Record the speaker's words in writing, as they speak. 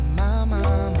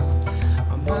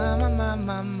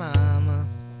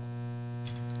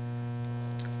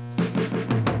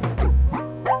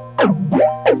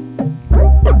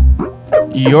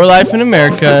Your Life in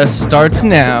America starts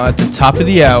now at the top of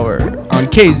the hour on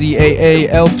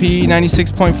KZAA-LP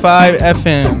 96.5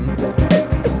 FM.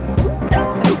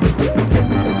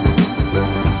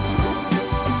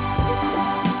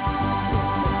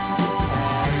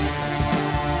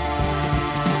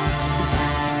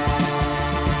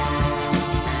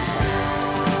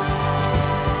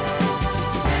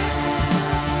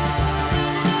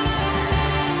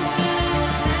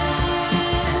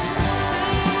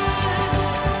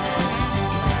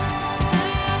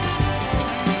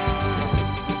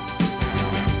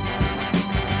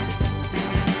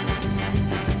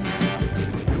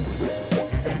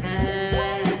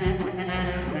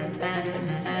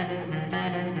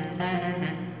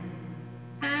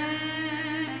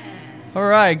 All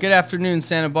right, good afternoon,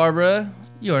 Santa Barbara.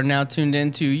 You are now tuned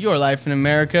into Your Life in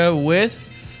America with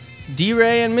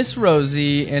D-Ray and Miss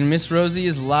Rosie. And Miss Rosie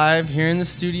is live here in the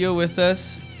studio with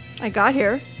us. I got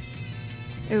here.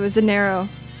 It was a narrow.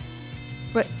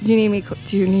 What do you need me?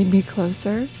 Do you need me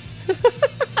closer?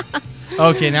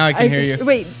 Okay, now I can hear you.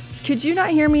 Wait, could you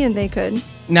not hear me and they could?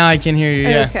 Now I can hear you.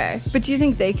 Yeah. Okay, but do you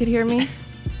think they could hear me?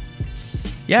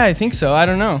 Yeah, I think so. I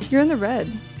don't know. You're in the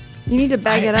red. You need to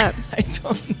bag it up. I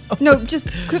don't know. No, just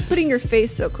quit putting your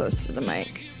face so close to the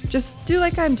mic. Just do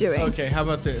like I'm doing. Okay, how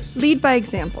about this? Lead by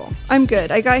example. I'm good.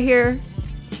 I got here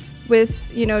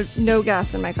with, no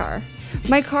gas in my car.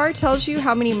 My car tells you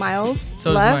how many miles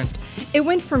left. It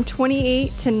went from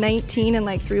 28 to 19 in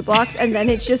like 3 blocks, and then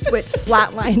it just went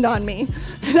flatlined on me.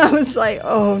 And I was like,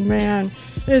 oh man,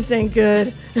 this ain't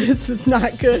good. This is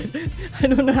not good. I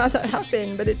don't know how that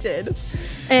happened, but it did.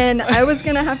 And I was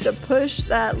going to have to push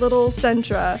that little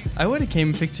Sentra. I would have came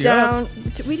and picked you down.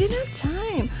 up. We didn't have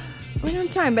time.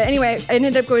 But anyway, I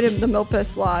ended up going to the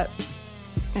Milpas lot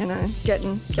and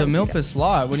getting The Milpas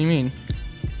lot? What do you mean?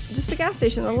 Just the gas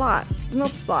station, the lot. The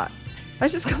Milpas lot. I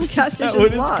just call gas stations what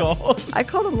it's lots. called? I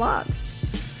call them lots.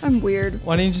 I'm weird.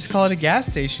 Why don't you just call it a gas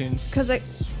station? Because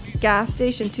gas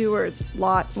station, 2 words.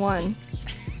 Lot 1.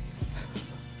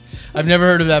 I've never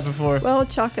heard of that before. Well,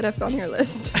 chalk it up on your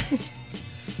list.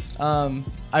 I'm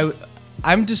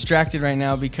distracted right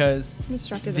now because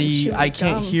I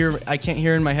can't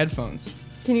hear in my headphones.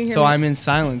 Can you hear me? So I'm in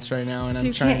silence right now, and so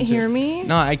I'm trying to. You can't hear me?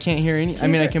 No, I can't hear any.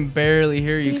 I can barely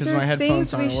hear you because my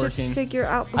headphones aren't working. Things we should figure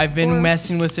out before. I've been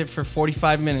messing with it for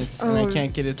 45 minutes, and I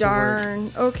can't get it to work.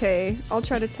 Darn. Okay, I'll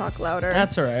try to talk louder.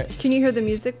 That's all right. Can you hear the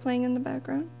music playing in the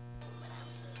background?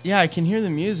 Yeah, I can hear the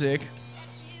music.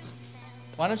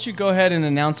 Why don't you go ahead and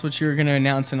announce what you were going to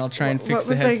announce, and I'll try and fix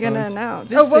the headphones. What was I going to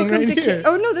announce? Welcome to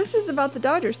Oh, no, this is about the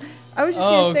Dodgers. I was just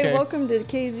going to say welcome to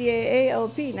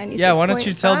KZAA-LP 96.5. Yeah, why don't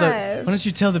you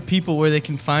tell the people where they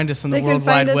can find us on the World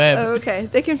Wide Web? Oh, okay.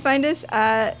 They can find us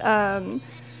at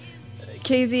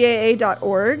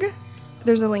kzaa.org.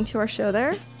 There's a link to our show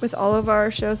there with all of our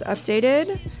shows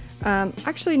updated.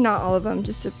 Actually, not all of them,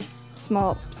 just a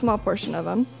small portion of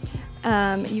them.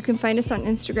 You can find us on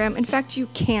Instagram. In fact, you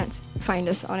can't find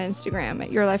us on Instagram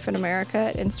at Your Life in America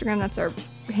at Instagram. That's our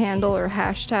handle or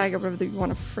hashtag or whatever you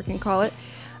want to freaking call it.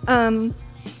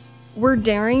 We're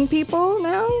daring people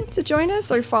now to join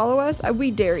us or follow us. We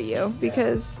dare you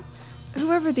because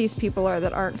whoever these people are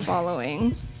that aren't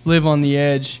following. Live on the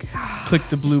edge. Click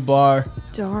the blue bar.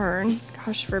 Darn.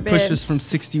 Gosh forbid. Push us from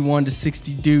 61 to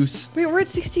 60 deuce. Wait, we're at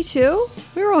 62?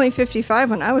 We were only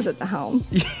 55 when I was at the helm.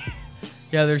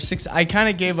 Yeah, there's 6. I kind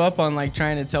of gave up on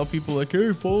trying to tell people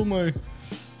hey, follow my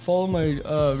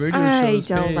radio I shows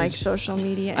don't page. like social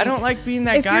media. I don't like being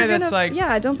that guy that's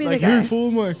don't be the guy. Hey,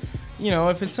 follow my,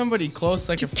 if it's somebody close,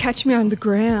 catch me on the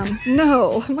gram.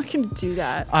 No, I'm not gonna do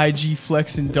that. IG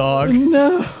flexing dog.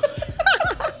 No.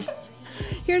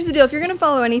 Here's the deal. If you're gonna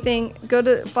follow anything,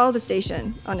 follow the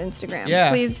station on Instagram.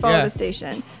 Yeah, please follow the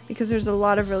station because there's a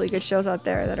lot of really good shows out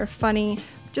there that are funny.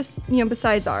 Just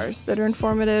besides ours, that are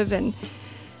informative and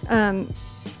I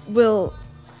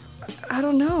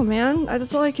don't know, man.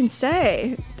 That's all I can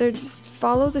say. They're just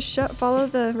follow the show, follow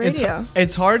the radio.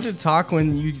 It's hard to talk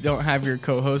when you don't have your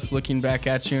co-host looking back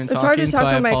at you and talking. It's hard to talk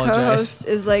when my co-host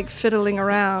is fiddling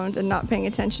around and not paying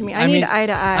attention to me. I need eye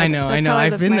to eye. I know.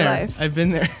 I've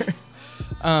been there.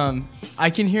 I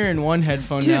can hear in one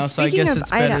headphone now, so I guess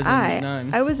it's better than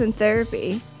none. I was in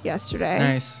therapy yesterday.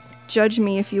 Nice. Judge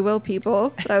me if you will,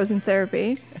 people, but I was in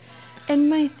therapy. And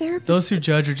my therapist... Those who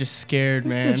judge are just scared,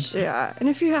 man. Yeah. And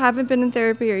if you haven't been in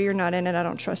therapy or you're not in it, I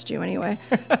don't trust you anyway.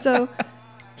 So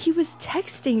he was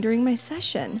texting during my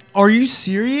session. Are you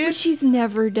serious? Which he's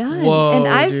never done. Whoa, and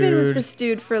I've been with this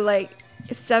dude for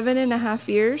 7.5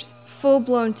 years.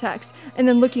 Full-blown text. And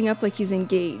then looking up like he's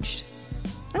engaged.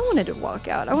 I wanted to walk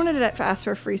out. I wanted to ask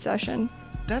for a free session.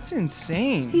 That's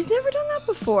insane. He's never done that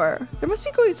before. for? There must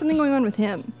be something going on with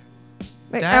him.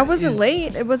 Like, That I wasn't is-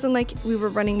 late. It wasn't like we were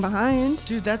running behind.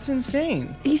 Dude, that's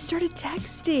insane. He started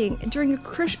texting during a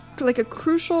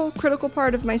crucial, critical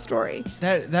part of my story.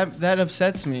 That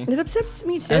upsets me. It upsets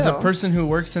me too. As a person who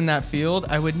works in that field,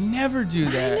 I would never do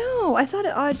I that. know. I thought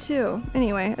it odd too.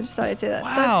 Anyway, I just thought I'd say that.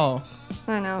 Wow.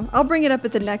 I know. I'll bring it up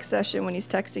at the next session when he's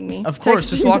texting me. Of course,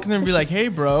 just walk in there and be like, "Hey,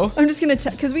 bro." I'm just gonna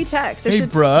because we text. Hey,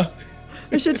 bruh.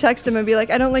 I should text him and be like,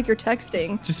 I don't like your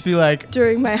texting Just be like,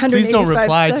 during my 185 please don't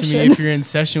reply session. to me if you're in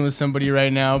session with somebody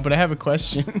right now, but I have a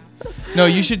question. No,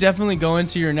 you should definitely go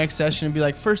into your next session and be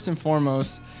like, first and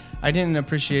foremost, I didn't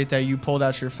appreciate that you pulled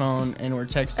out your phone and were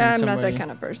texting I'm somebody. not that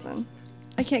kind of person.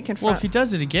 I can't confront. Well, if he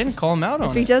does it again, call him out on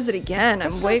If it. he does it again,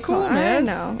 That's I'm so way cool, cool, man.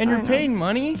 I know. And you're I know. paying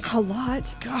money. A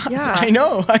lot. God, Yeah. I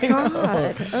know.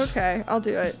 God. Okay, I'll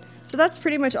do it. So that's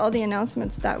pretty much all the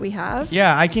announcements that we have.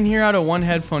 Yeah, I can hear out of one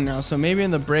headphone now, so maybe in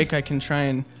the break I can try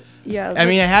and... Yeah. I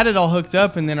mean, I let's- had it all hooked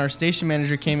up, and then our station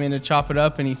manager came in to chop it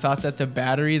up, and he thought that the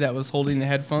battery that was holding the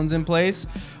headphones in place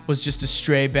was just a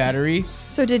stray battery.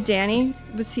 So did Danny?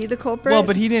 Was he the culprit? Well,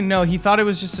 but he didn't know. He thought it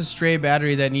was just a stray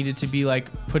battery that needed to be like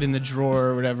put in the drawer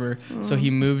or whatever. So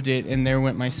he moved it, and there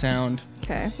went my sound.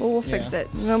 Okay. Well, we'll fix Yeah.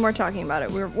 it. No more talking about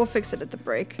it. We'll fix it at the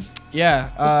break.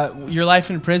 Yeah, Your Life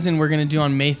in Prison we're gonna do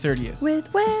on May 30th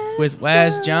With Wes. with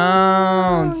Wes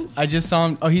Jones. I just saw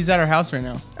him. Oh, he's at our house right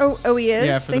now. Oh, he is.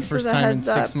 Yeah, for the Thanks first for the time in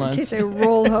heads 6 up, months. In case I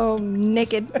roll home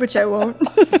naked, which I won't.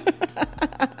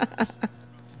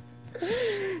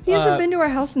 He hasn't been to our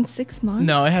house in 6 months.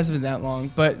 No, it hasn't been that long.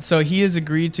 But so he has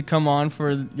agreed to come on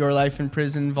for Your Life in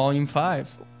Prison Volume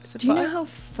 5. Is it Do you know 5? how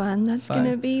fun that's Fine.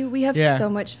 gonna be? We have Yeah. so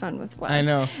much fun with Wes. I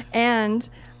know. And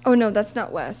oh no, that's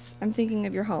not Wes. I'm thinking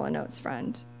of your Hall & Oates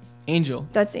friend. Angel.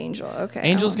 That's Angel. Okay.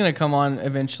 Angel's gonna come on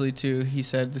eventually too. He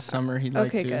said this summer he'd like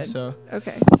Okay, to. good. So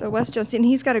Okay, so Wes Jones, and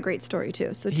he's got a great story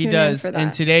too. So he tune does. in for that.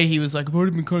 And today he was like, I've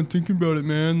already been kind of thinking about it,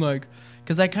 man. Like,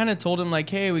 because I kind of told him like,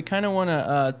 hey, we kind of want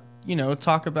to,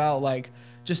 talk about like,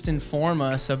 just inform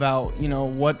us about,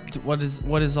 what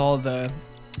is all the,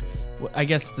 I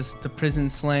guess the prison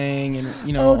slang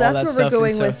and oh, all that's that where stuff. we're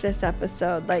going And so- with this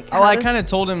episode. Like, Oh, I kind of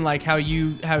told him like how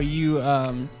you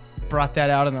brought that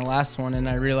out in the last one, and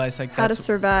I realized like how to that's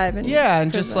survive. And yeah,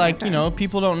 and just prison, like okay.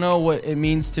 people don't know what it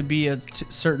means to be a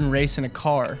certain race in a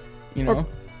car, Or-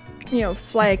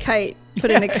 fly a kite,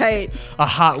 put in a Yes. kite. a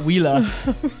hot wheeler.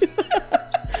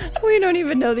 We don't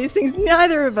even know these things.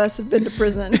 Neither of us have been to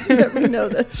prison. Yet we know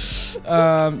this.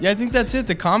 Yeah, I think that's it.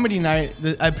 The comedy night.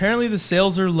 Apparently, the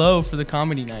sales are low for the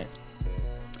comedy night.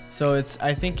 So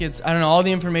I don't know. All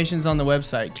the information's on the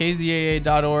website,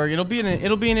 kzaa.org. It'll be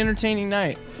an entertaining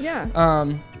night. Yeah,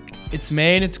 It's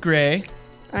May and it's gray,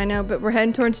 I know, but we're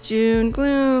heading towards June.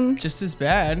 Gloom. just as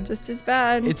bad. Just as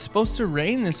bad. It's supposed to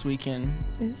rain this weekend.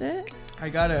 Is it? I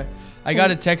got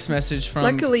a text message from.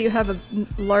 Luckily, you have a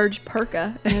large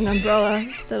parka and an umbrella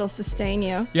that'll sustain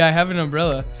you. Yeah, I have an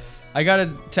umbrella. I got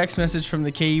a text message from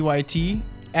the KEYT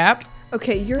app.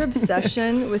 Okay, your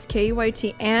obsession with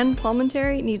KYT and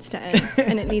Palmentary needs to end,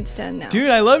 and it needs to end now. Dude,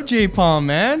 I love J Palm,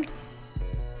 man.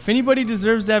 If anybody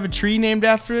deserves to have a tree named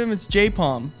after him, it's J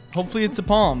Palm. Hopefully, it's a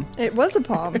palm. It was a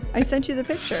palm. I sent you the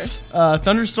picture.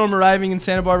 Thunderstorm arriving in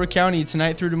Santa Barbara County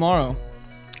tonight through tomorrow.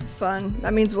 Fun.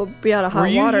 That means we'll be out of hot Were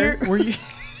you water. here? Were you?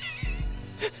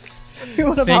 We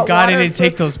won't have Thank hot God I water didn't for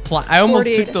take those. I almost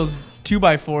 48 took those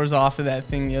 2x4s off of that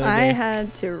thing the other I day.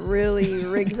 had to really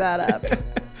rig that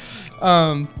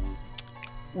up.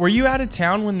 Were you out of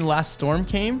town when the last storm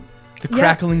came? The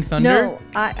crackling thunder? No,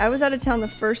 I was out of town the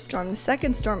first storm. The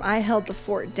second storm, I held the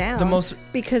fort down. The most-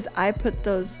 because I put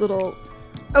those little.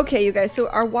 Okay, you guys. So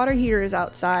our water heater is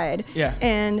outside. Yeah.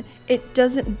 And it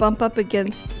doesn't bump up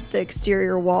against the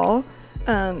exterior wall.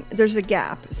 There's a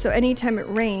gap. So anytime it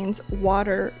rains,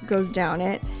 water goes down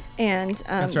it, and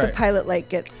That's the right. pilot light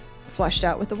gets flushed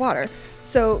out with the water.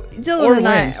 So Dylan Or and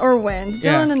wind. I, or wind.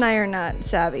 Yeah. Dylan and I are not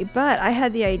savvy, but I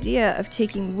had the idea of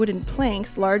taking wooden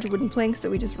planks, large wooden planks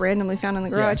that we just randomly found in the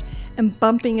garage, and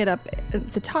bumping it up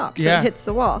at the top so Yeah. it hits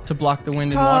the wall. To block the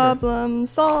wind and water. Problem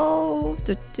solved.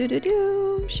 Do, do, do,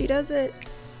 do. She does it.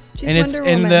 She's And it's Wonder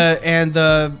and Woman.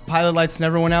 the pilot lights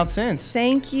never went out since.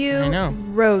 Thank you, I know.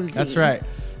 Rosie. That's right.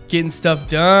 Getting stuff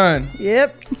done.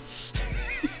 Yep.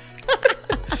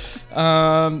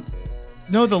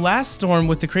 No, the last storm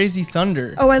with the crazy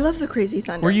thunder. Oh, I love the crazy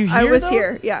thunder. Were you I here, was though?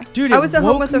 here. Yeah, Dude, I it was at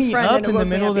home woke with a me friend up and it in the woke me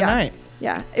middle up. of the Yeah. night.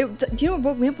 Yeah. Do you know what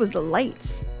woke me up was the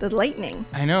lights, the lightning.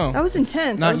 I know. That was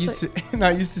intense. I Not was used to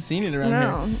not used to seeing it around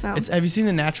No, here. no. Have you seen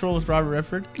The Natural with Robert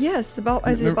Redford? Yes, the ball.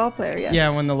 I was a Remember- ball player. Yes. Yeah,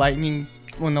 when the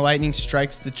lightning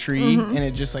strikes the tree and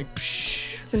it just like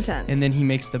psh, It's intense. And then he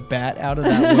makes the bat out of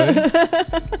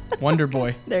that wood. Wonder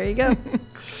Boy. There you go.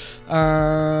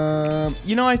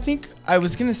 I think I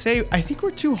was going to say, I think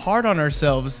we're too hard on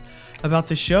ourselves about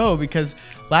the show, because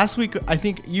last week, I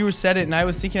think you said it and I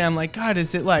was thinking, I'm like, God,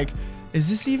 is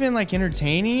this even like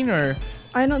entertaining, or...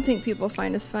 I don't think people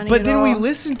find us funny. But at then all. we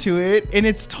listen to it and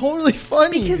it's totally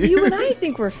funny. Because you and I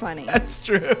think we're funny. That's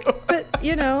true. But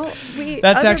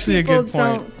That's other actually a people good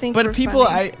point. Don't think But we're people,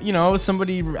 funny.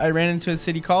 somebody I ran into at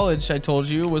City College, I told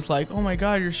you, was like, "Oh my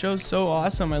God, your show's so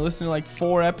awesome! I listened to like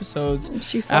 4 episodes Is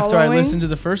she after I following? listened to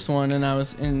the first one, and I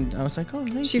was like, oh,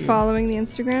 thank you." Is she following the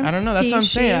Instagram? I don't know. That's what I'm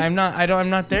saying. I'm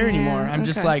not there anymore. I'm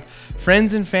just okay. like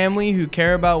friends and family who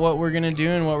care about what we're gonna do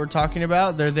and what we're talking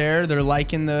about. They're there. They're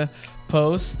liking the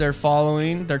posts. They're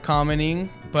following. They're commenting.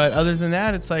 But other than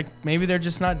that, it's like maybe they're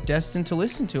just not destined to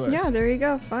listen to us. Yeah, there you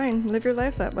go. Fine. Live your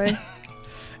life that way.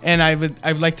 And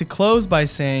I'd like to close by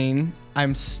saying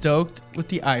I'm stoked with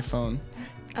the iPhone.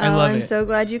 I love it. I'm so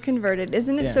glad you converted.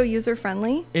 Isn't it so user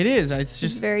friendly? It is. It's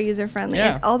just very user friendly.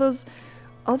 Yeah. And all those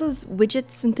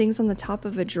widgets and things on the top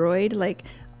of a Droid, like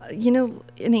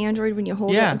in Android, when you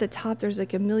hold it at the top, there's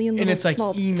like a million little and it's like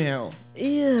small email.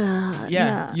 Yeah.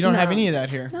 Yeah. You don't have any of that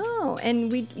here. No,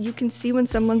 and you can see when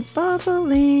someone's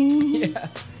bubbling. Yeah.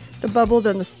 The bubble,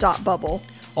 then the stop bubble.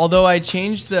 Although I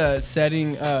changed the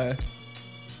setting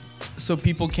so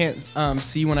people can't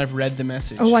see when I've read the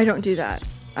message. Oh, I don't do that.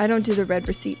 I don't do the red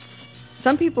receipts.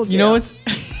 Some people do. You know what's...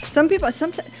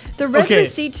 Sometimes the red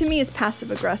receipt to me is passive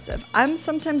aggressive.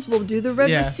 Sometimes will do the red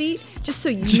receipt just so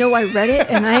you know I read it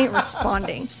and I ain't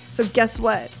responding. So guess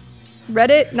what?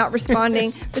 Read it, not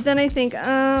responding. But then I think,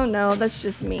 oh no, that's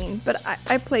just mean. But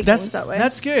I play games that way.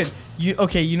 That's good. You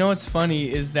know what's funny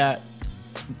is that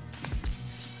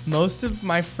most of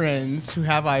my friends who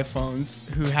have iPhones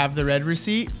who have the red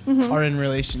receipt are in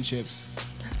relationships.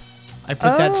 I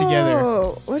put that together.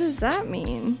 Oh, what does that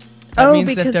mean? That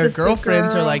means that their if the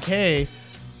girlfriends are girl- like, hey,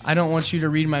 I don't want you to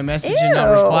read my message and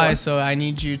not Ew. reply, so I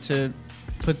need you to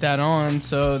put that on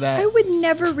so that... I would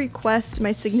never request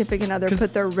my significant other 'Cause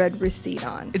put their red receipt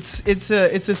on. It's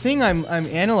a thing I'm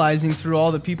analyzing through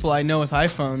all the people I know with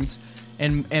iPhones,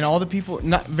 and all the people,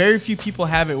 not very few people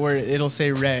have it where it'll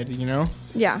say red,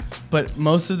 Yeah. But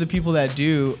most of the people that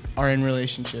do are in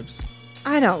relationships.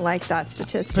 I don't like that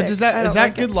statistic. But is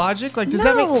that good logic? Like, does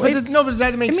No, that make? it- Does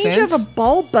that make It sense? means you have a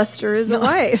ball buster as a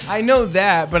wife. I know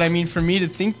that, but I mean, for me to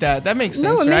think that makes sense,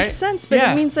 No, it right? makes sense, but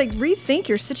Yeah. it means like rethink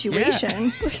your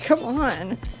situation. Like, come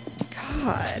on.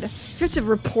 God. If you have to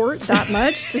report that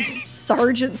much to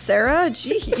Sergeant Sarah,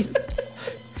 jeez.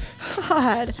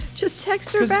 God. Just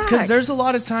text her back. Because there's a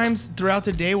lot of times throughout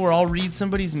the day where I'll read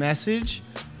somebody's message.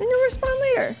 Then you'll respond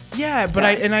later. Yeah, but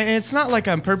Yeah. it's not like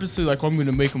I'm purposely like, I'm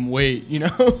gonna make them wait,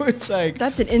 It's like,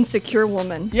 That's an insecure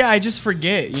woman. yeah, I just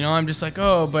forget, I'm just like,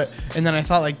 oh, and then I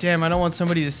thought like, damn, I don't want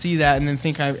somebody to see that and then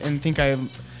think I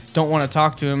don't want to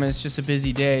talk to him, and it's just a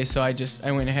busy day, so I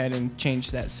went ahead and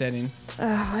changed that setting.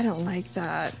 Oh, I don't like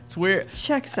that. It's weird.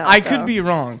 Checks out. I though. could be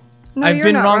wrong. No, I've you're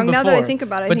been not wrong wrong. before. Now that I think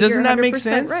about it, I but think doesn't you're that make 100%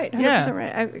 sense? right. 100% Yeah.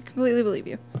 right. I completely believe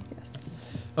you. Yes.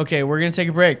 Okay, we're gonna take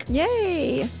a break.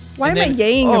 Yay. Why And am I then-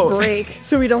 yaying a break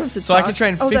so we don't have to So talk? I can try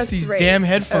and Oh, fix that's these right. damn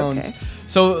headphones. Okay.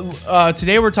 So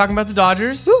today we're talking about the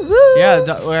Dodgers. Woo woo. Yeah, we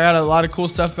got a lot of cool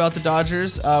stuff about the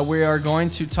Dodgers. We are going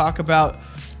to talk about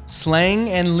slang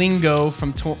and lingo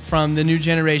from the new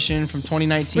generation, from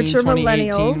 2019, Which are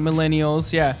 2018, millennials.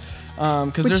 millennials. Yeah,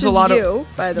 because Which there's is a lot you,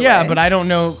 of by the yeah, way. but I don't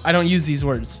know. I don't use these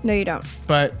words, No, you don't.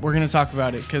 but we're gonna talk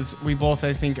about it because we both,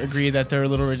 I think, agree that they're a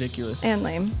little ridiculous. And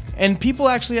lame. And people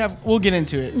actually have. We'll get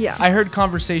into it. Yeah. I heard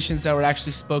conversations that were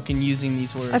actually spoken using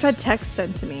these words. I've had texts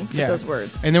sent to me with those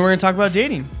words. And then we're gonna talk about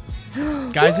dating,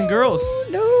 guys and girls,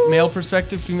 No. male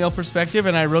perspective, female perspective,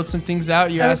 and I wrote some things out.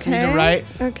 You asked me to Okay, write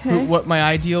okay. what my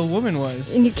ideal woman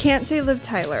was. And you can't say Liv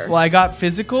Tyler. Well, I got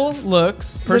physical,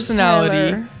 looks,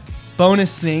 personality, Tyler.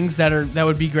 bonus things that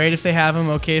would be great if they have them,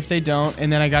 okay if they don't,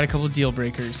 and then I got a couple deal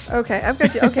breakers. Okay, I've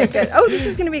got you. Okay, good. Oh, this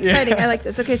is going to be exciting. Yeah. I like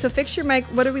this. Okay, so fix your mic.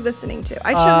 What are we listening to?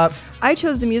 I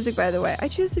chose the music, by the way. I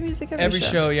choose the music every Every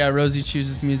show, yeah. Rosie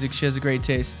chooses the music. She has a great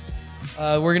taste.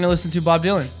 We're gonna listen to Bob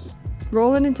Dylan.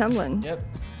 Rolling and tumbling. Yep.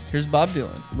 Here's Bob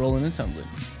Dylan, rolling and tumbling.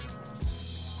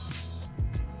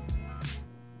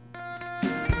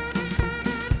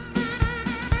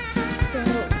 So,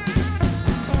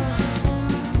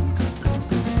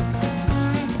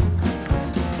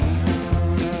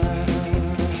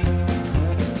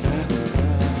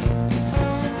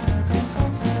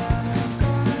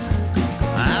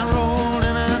 I rolled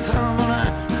and I tumbled, I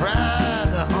cried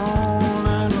the whole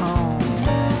night long.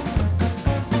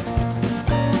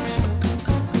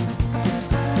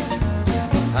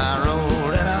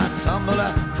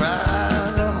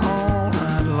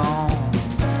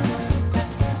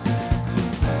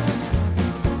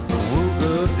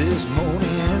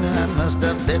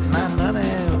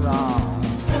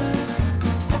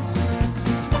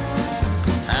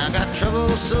 trouble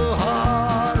so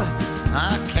hard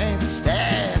I can't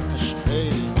stand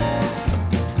straight.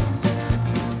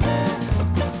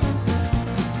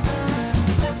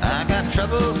 I got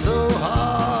trouble so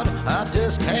hard I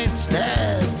just can't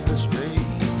stand straight.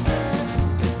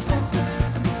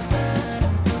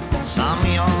 Some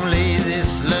young lazy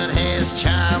slut has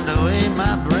charmed away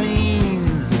my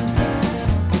brains.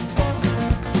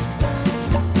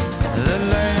 The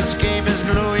landscape is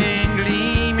glowing,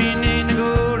 gleaming in the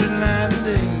golden light of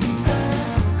day.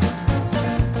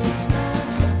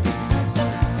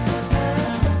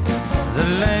 The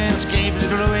landscape is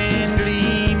glowing,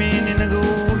 gleaming in the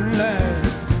golden light.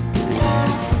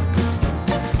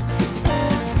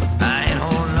 I ain't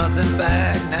holding nothing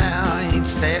back now, I ain't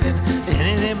standing in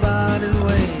anybody's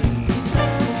way.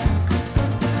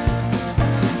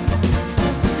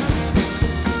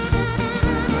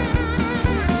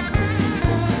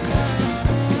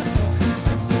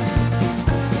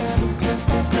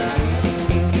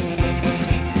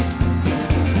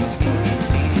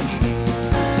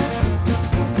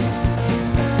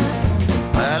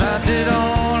 Well, I did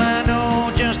all I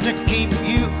know just to keep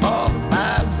you off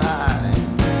my mind.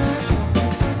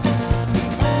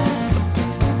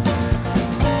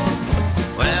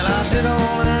 Well, I did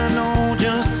all I know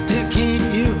just to keep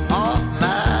you off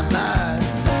my mind.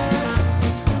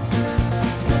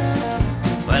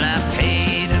 Well, I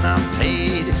paid and I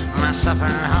paid. My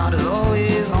suffering heart is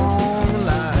always on the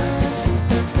line.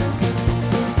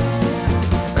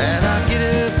 Well, I get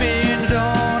up in the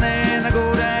dawn and I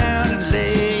go down and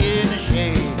lay in the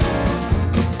shade.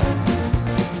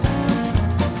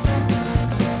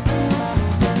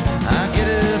 I get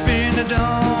up in the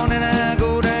dawn and I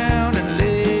go down and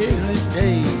lay in the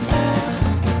shade.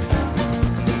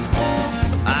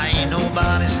 I ain't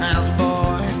nobody's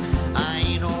houseboy. I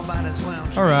ain't nobody's well.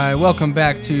 All right, welcome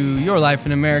back to Your Life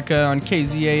in America on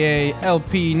KZAA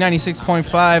LP 96.5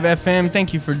 FM.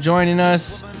 Thank you for joining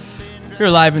us. You're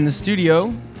live in the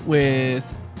studio with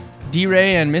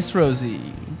D-Ray and Miss Rosie.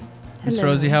 Miss Hello.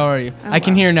 Rosie, how are you? I'm I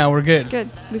can well. hear now. We're good. Good.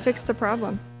 We fixed the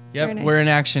problem. Yep, Very nice. we're in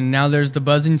action. Now there's the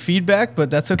buzzing feedback,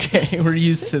 but that's okay. We're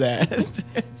used to that.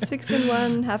 6 in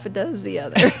one, half a dozen the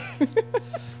other.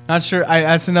 Not sure.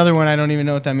 That's another one. I don't even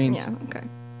know what that means. Yeah. Okay.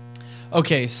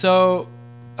 Okay, so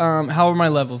how are my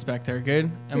levels back there?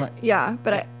 Good? Am I? Yeah,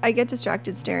 but I get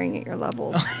distracted staring at your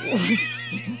levels.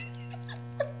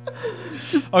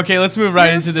 Okay, let's move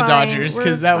right We're into the fine, Dodgers we're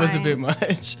because that was a fine. bit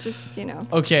much. Just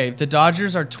Okay, the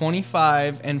Dodgers are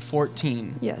 25 and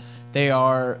 14. Yes. They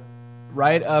are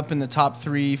right up in the top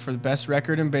 3 for the best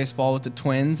record in baseball with the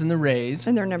Twins and the Rays.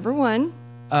 And they're number 1.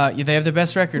 Yeah, they have the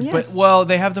best record, Yes. but well,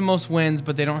 they have the most wins,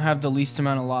 but they don't have the least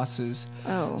amount of losses.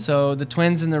 Oh. So the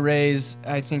Twins and the Rays,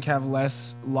 I think, have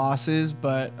less losses,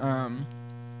 but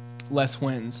less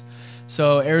wins.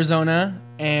 So Arizona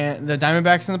and the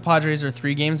Diamondbacks and the Padres are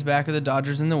 3 games back of the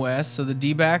Dodgers in the West. So the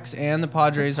D-backs and the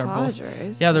Padres are both.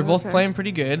 Padres. Yeah, they're both Okay. playing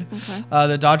pretty good. Okay.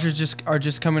 The Dodgers are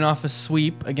just coming off a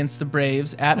sweep against the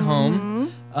Braves at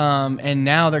home, and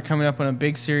now they're coming up on a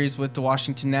big series with the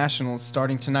Washington Nationals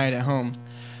starting tonight at home.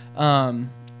 And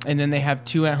then they have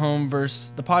 2 at home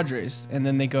versus the Padres, and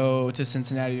then they go to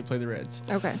Cincinnati to play the Reds.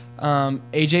 Okay.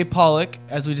 AJ Pollock,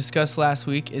 as we discussed last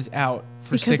week, is out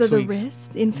for Because 6 of the weeks.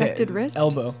 wrist, the infected The wrist.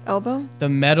 elbow. Elbow. The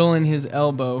metal in his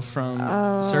elbow from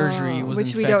surgery was which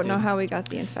infected. we don't know how we got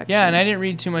the infection. Yeah, and I didn't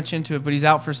read too much into it, but he's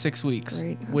out for 6 weeks.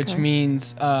 Great, Which okay.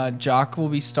 means Jock will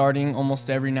be starting almost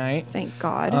every night. Thank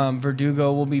God.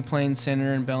 Verdugo will be playing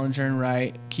center and Bellinger and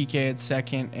right. Kike at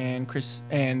second, and Chris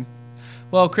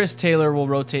Taylor will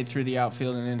rotate through the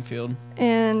outfield and infield.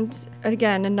 And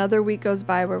again, another week goes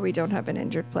by where we don't have an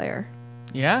injured player.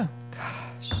 Yeah,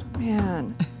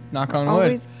 Man, knock on wood.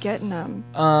 always getting them.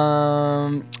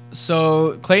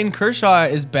 So Clayton Kershaw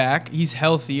is back. He's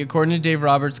healthy. According to Dave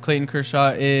Roberts, Clayton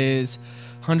Kershaw is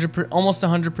almost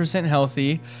 100%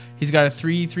 healthy. He's got a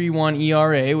 3.31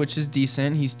 ERA, which is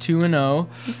decent. He's 2-0.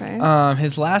 Okay.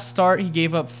 His last start, he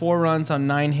gave up 4 runs on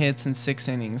 9 hits in 6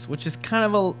 innings, which is kind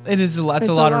of It's a lot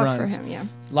of runs. for him, yeah.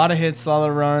 A lot of hits, a lot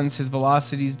of runs. His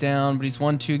velocity's down, but he's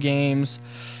won 2 games.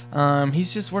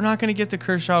 We're not going to get the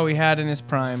Kershaw we had in his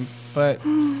prime, but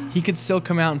he could still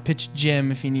come out and pitch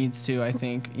Jim if he needs to, I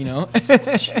think,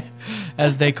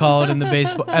 as they call it in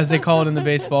the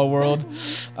baseball world.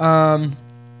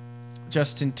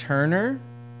 Justin Turner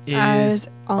is As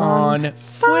on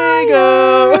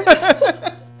fuego.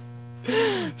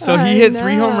 So he hit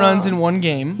 3 home runs know. in 1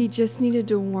 game. He just needed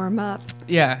to warm up.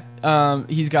 Yeah.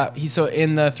 So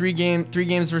in the 3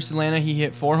 games versus Atlanta, he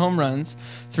hit 4 home runs.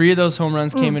 3 of those home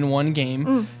runs came in 1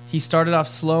 game. He started off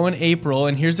slow in April,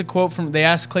 and here's a quote from, they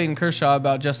asked Clayton Kershaw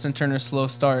about Justin Turner's slow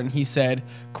start, and he said,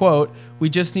 quote, "We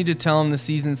just need to tell him the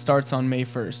season starts on May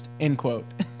 1st, end quote.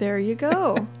 There you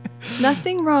go.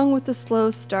 Nothing wrong with a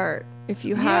slow start if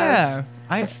you have,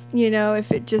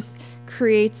 if it just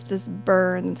creates this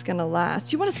burn that's going to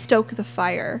last. You want to stoke the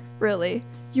fire, really.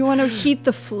 You want to heat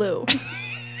the flue.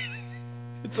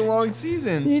 It's a long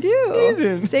season. You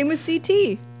do. Same with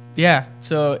CT. Yeah,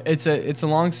 so it's a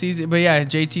long season, but yeah,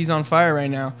 JT's on fire right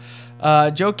now.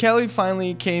 Joe Kelly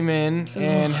finally came in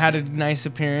and had a nice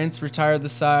appearance, retired the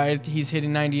side. He's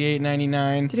hitting 98,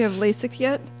 99. Did he have LASIK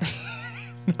yet?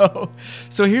 No.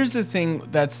 So here's the thing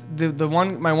that's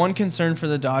my one concern for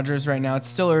the Dodgers right now. It's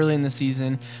still early in the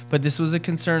season, but this was a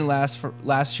concern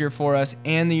last year for us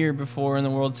and the year before in the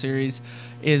World Series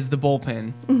is the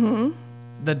bullpen. Mm-hmm.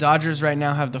 The Dodgers right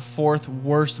now have the 4th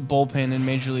worst bullpen in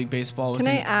Major League Baseball. Can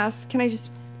I just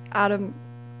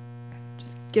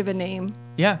give a name?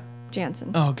 Yeah.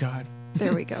 Jansen. Oh, God.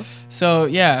 There we go. So,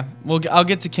 yeah, I'll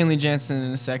get to Kenley Jansen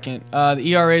in a second.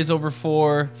 The ERA is over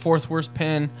 4, 4th worst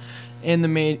pen in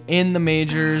the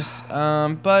majors,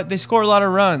 but they score a lot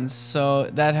of runs, so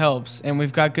that helps. And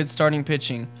we've got good starting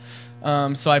pitching.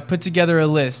 So I put together a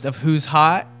list of who's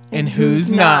hot and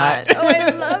who's not. Oh, I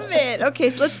love it. Okay,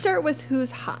 so let's start with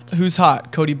who's hot. Who's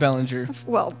hot? Cody Bellinger.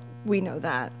 Well, we know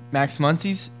that. Max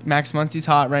Muncy's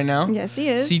hot right now. Yes, he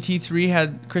is. CT3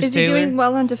 had Chris Is Taylor. he doing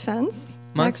well on defense?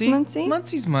 Muncy? Max Muncy?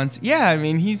 Muncy's Muncy. Yeah, I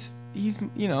mean, he's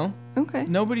Okay.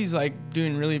 nobody's like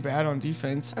doing really bad on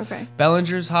defense. Okay.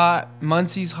 Bellinger's hot.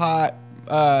 Muncy's hot.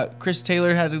 Chris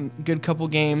Taylor had a good couple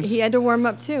games. He had to warm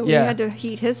up too. Yeah. He had to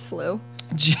heat his flu.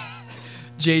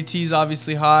 JT's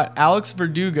obviously hot. Alex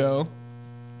Verdugo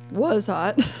Was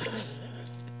hot.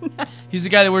 He's the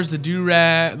guy that wears the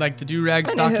do-rag,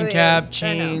 stocking cap, is.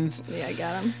 chains. Yeah, I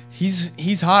got him.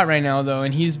 He's hot right now though,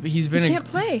 and he's been. He can't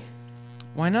play.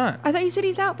 Why not? I thought you said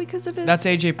he's out because of his. That's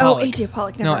AJ Pollock. Oh, AJ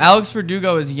Pollock. No, Alex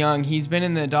Verdugo is young. He's been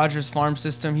in the Dodgers farm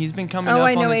system. He's been coming up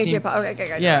I on know the AJ team. Pollock.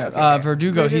 Okay. Yeah, okay.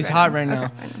 Verdugo, he's hot right now.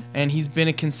 Okay, I know. And he's been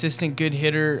a consistent good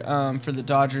hitter for the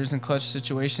Dodgers in clutch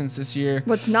situations this year.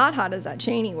 What's not hot is that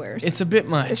chain he wears. It's a bit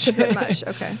much. It's a bit much.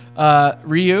 Okay.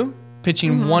 Ryu,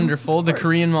 pitching wonderful. The course.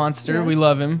 Korean monster. Yes. We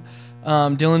love him.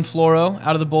 Dylan Floro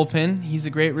out of the bullpen. He's a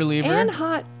great reliever. And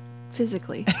hot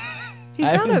physically.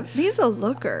 He's a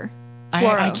looker.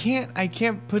 I can't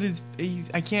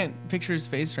picture his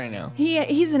face right now.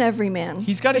 He's an everyman.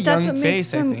 He's got a that's young what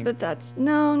face, makes him, I think. But that's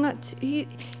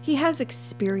he has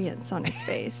experience on his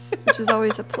face, which is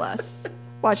always a plus.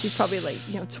 Watch, he's probably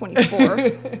 24.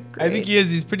 I think he is.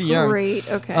 He's pretty young. Great.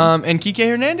 Okay. And Kike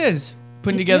Hernandez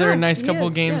putting together a nice he couple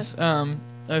is, games yes.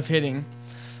 of hitting.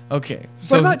 Okay.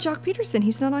 What about Jock Peterson?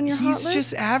 He's not on your hot list? He's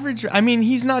just average. I mean,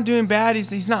 he's not doing bad.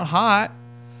 He's not hot.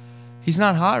 He's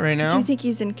not hot right now. Do you think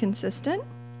he's inconsistent?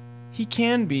 He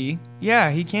can be.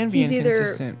 Yeah, he can be He's either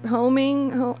inconsistent.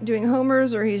 doing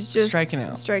homers, or he's just Striking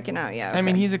out. Striking out, yeah. Okay. I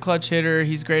mean, he's a clutch hitter.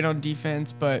 He's great on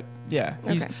defense, but yeah,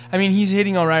 he's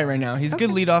hitting all right now. He's a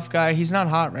good leadoff guy. He's not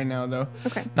hot right now though.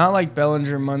 Okay. Not like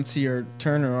Bellinger, Muncy, or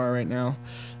Turner are right now.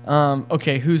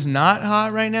 Okay, who's not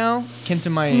hot right now?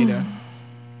 Kenta Maeda.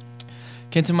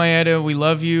 Kenta Maeda, we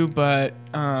love you, but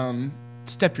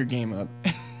step your game up.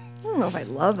 I don't know if I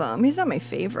love him. He's not my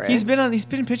favorite. He's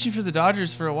been pitching for the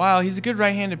Dodgers for a while. He's a good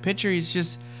right-handed pitcher.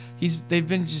 They've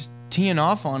been just teeing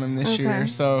off on him this year.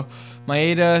 So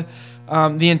Maeda,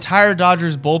 the entire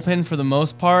Dodgers bullpen for the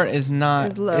most part is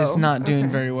not doing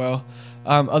very well,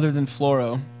 other than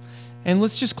Floro. And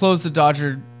let's just close the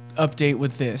Dodger update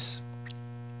with this.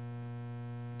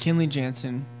 Kenley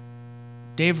Jansen,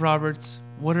 Dave Roberts,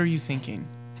 what are you thinking?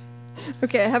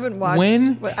 Okay, I haven't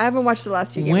watched the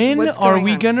last few games. When are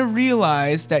we gonna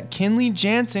realize that Kenley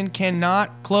Jansen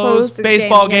cannot close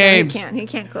baseball games? Yeah, no, he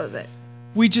can't close it.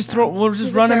 We'll just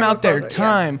run him out there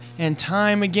time and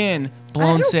time again.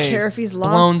 Blown save. I don't care if he's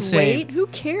lost weight. Who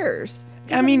cares?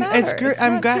 I mean, it's good.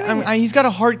 He's got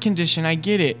a heart condition. I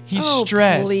get it. He's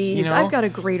stressed. Please. You know? I've got a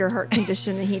greater heart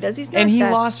condition than he does. He's not and he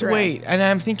that lost stressed. weight. And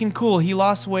I'm thinking, cool. He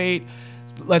lost weight.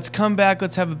 Let's come back.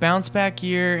 Let's have a bounce back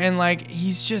year. And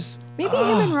he's just. Maybe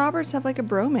him and Roberts have a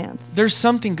bromance. There's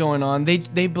something going on.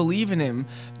 They believe in him.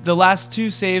 The last 2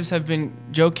 saves have been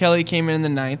Joe Kelly came in the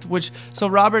 9th, so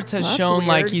Roberts has shown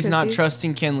he's not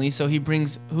trusting Kenley, so he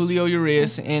brings Julio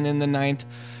Urias in the 9th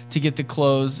to get the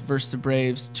close versus the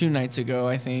Braves 2 nights ago,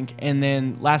 I think. And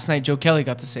then last night Joe Kelly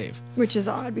got the save. Which is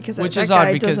odd because that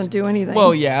guy doesn't do anything.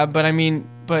 Well, yeah,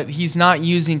 but he's not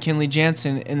using Kenley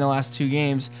Jansen in the last 2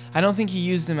 games. I don't think he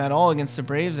used him at all against the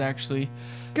Braves, actually.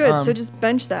 Good, so just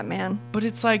bench that man. But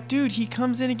it's dude, he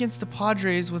comes in against the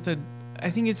Padres with I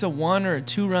think it's a 1 or a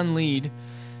 2 run lead,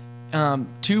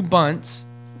 2 bunts.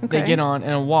 Okay. They get on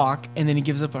and a walk, and then he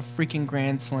gives up a freaking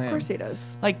grand slam. Of course he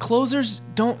does. Like, closers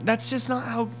don't. That's just not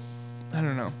how. I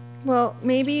don't know. Well,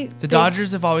 maybe The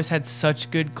Dodgers have always had such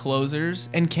good closers,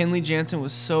 and Kenley Jansen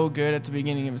was so good at the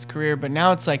beginning of his career, but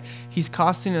now it's like he's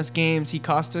costing us games. He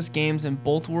cost us games in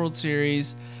both World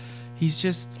Series. He's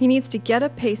just. He needs to get a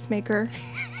pacemaker,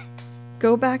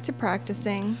 go back to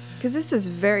practicing, because this is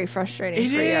very frustrating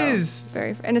for you. It is.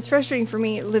 And it's frustrating for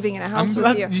me living in a house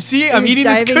with you. You see, And I'm you eating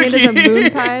this diving cookie. into the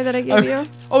moon pie that I gave you.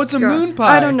 Oh, it's a Girl, moon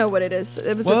pie. I don't know what it is.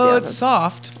 It was at Well, the it's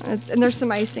office. soft. And there's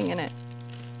some icing in it.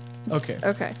 Okay.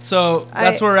 Okay. So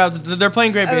that's where we're at. They're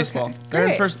playing great Okay, baseball. They're in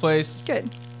great. first place. Good.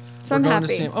 So We're I'm going to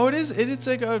happy. see 'em. Oh, it is. It's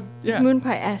like a yeah. It's moon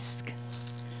pie-esque.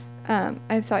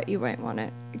 I thought you might want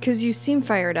it because you seem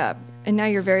fired up, and now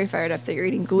you're very fired up that you're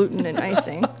eating gluten and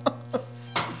icing.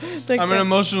 I'm an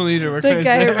emotional eater. What The can I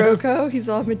guy say? at Rocco, he's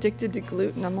all, I'm addicted to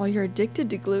gluten. I'm all, you're addicted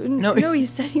to gluten? No. No, he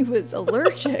said he was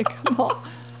allergic. I'm all,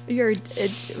 you're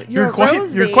You're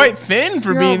Rosie. quite thin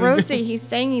for You're being. all Rosie. He's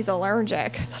saying he's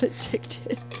allergic, not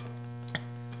addicted.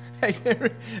 I can't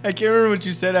remember what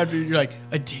you said after you're like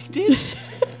addicted.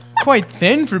 Quite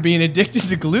thin for being addicted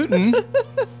to gluten.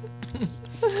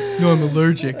 No, I'm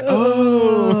allergic.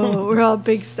 Oh, we're all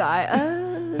big sigh.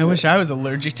 I wish I was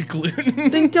allergic to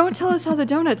gluten. Then don't tell us how the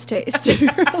donuts taste if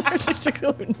you're allergic to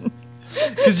gluten.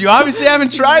 Because you obviously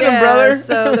haven't tried them, brother.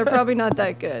 So they're probably not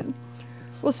that good.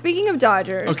 Well, speaking of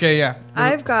Dodgers, Okay, yeah.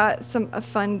 I've got a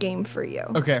fun game for you.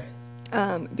 Okay.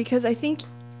 Because I think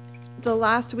the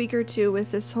last week or two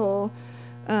with this whole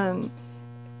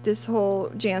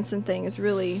Jansen thing has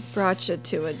really brought you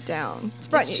to a down. It's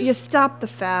brought you stopped the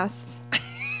fast.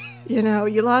 You know,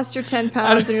 you lost your 10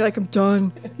 pounds and you're like, I'm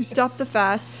done. You stopped the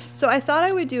fast. So I thought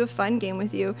I would do a fun game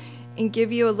with you and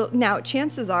give you a little. Now,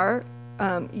 chances are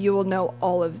you will know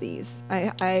all of these.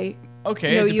 I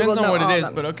Okay, know it you will depends on know what all it of is,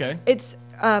 them. but okay. It's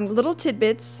little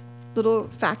tidbits, little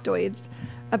factoids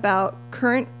about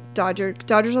current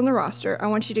Dodgers on the roster. I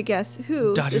want you to guess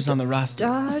who. Dodgers on the roster.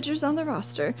 Dodgers on the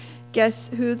roster. Guess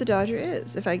who the Dodger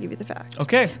is if I give you the fact.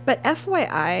 Okay. But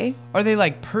FYI, Are they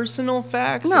like personal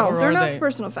facts? no, or they're are not they,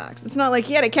 personal facts. It's not like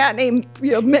he had a cat named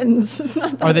Mittens. It's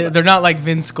not Are they? They're not like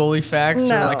Vin Scully facts.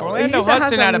 No, Or like Orlando he has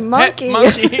Hudson a had a monkey. pet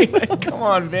monkey. Like, come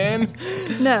on, Vin.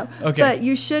 No. Okay. But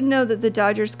you should know that the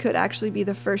Dodgers could actually be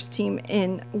the first team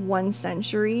in 1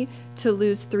 century to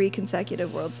lose 3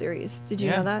 consecutive World Series. Did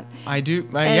you know that? I do.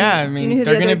 And Yeah, I do you mean, know who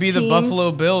they're the going to other be the teams-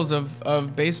 Buffalo Bills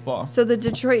of baseball. So the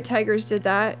Detroit Tigers did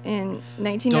that in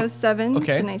 1907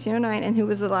 okay. to 1909, and who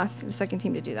was the second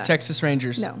team to do that? Texas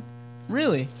Rangers. No,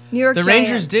 Really? New York The Giants.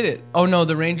 Rangers did it. Oh no,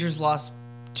 the Rangers lost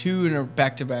 2 in a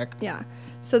back-to-back. Yeah.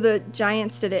 So the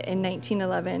Giants did it in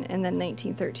 1911, and then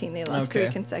 1913 they lost 3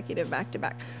 Okay. consecutive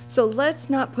back-to-back. So let's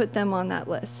not put them on that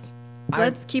list.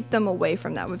 Let's keep them away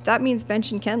from that. If that means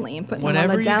benching Kenley and putting Whatever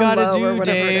them on you the down gotta low do, or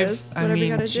whatever Dave. it is, I whatever mean,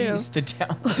 you gotta geez, the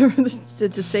down. do. The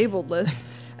disabled list.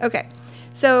 Okay.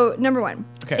 So number 1.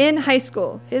 Okay. In high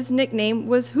school, his nickname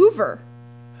was Hoover.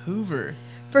 Hoover.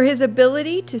 For his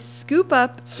ability to scoop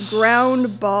up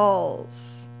ground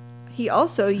balls. He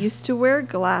also used to wear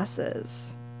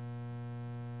glasses.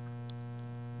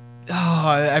 Oh,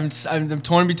 I'm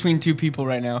torn between 2 people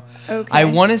right now. Okay. I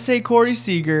want to say Corey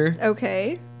Seager,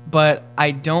 Okay. but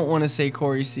I don't want to say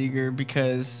Corey Seager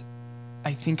because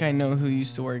I think I know who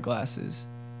used to wear glasses.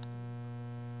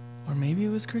 Or maybe it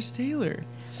was Chris Taylor.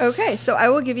 Okay, so I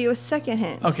will give you a second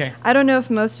hint. Okay. I don't know if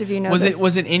most of you know Was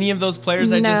this. it any of those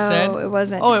players I just said? No, it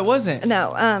wasn't. Oh, it wasn't.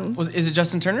 No. Is it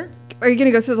Justin Turner? Are you going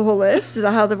to go through the whole list? Is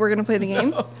that how we're going to play the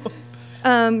game?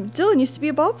 Dylan used to be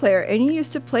a ball player, and he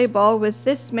used to play ball with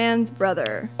this man's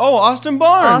brother, Oh, Austin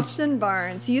Barnes. Austin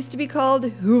Barnes. He used to be called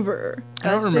Hoover. I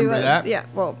don't That's who he remember was. that. Yeah,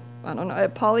 well, I don't know.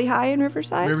 At Poly High in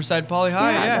Riverside? Riverside Poly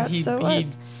High. Yeah, Yeah, that's so it was.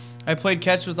 I played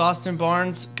catch with Austin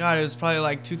Barnes. God, it was probably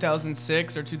like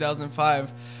 2006 or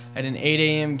 2005 at an 8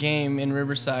 a.m. game in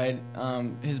Riverside.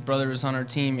 His brother was on our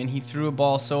team, and he threw a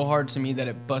ball so hard to me that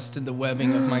it busted the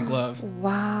webbing of my glove.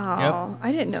 Wow.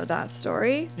 I didn't know that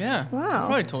story. Yeah. Wow. I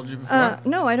probably told you before.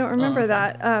 No, I don't remember okay.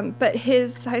 that. But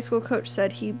his high school coach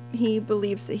said he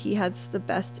believes that he has the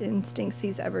best instincts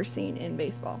he's ever seen in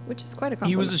baseball, which is quite a compliment.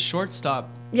 He was a shortstop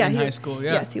in he- high school.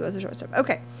 Yeah. Yes, he was a shortstop.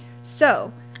 Okay,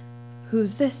 so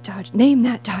who's this Dodger? Name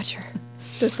that Dodger.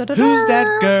 Who's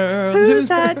that girl? Who's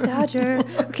that Dodger?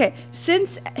 Okay,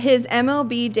 since his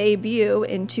MLB debut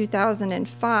in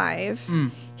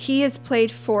 2005, he has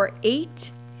played for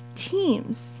 8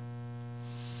 teams.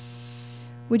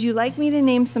 Would you like me to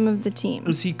name some of the teams?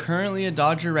 Is he currently a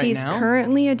Dodger right He's now?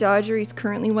 currently a Dodger. He's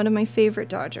currently one of my favorite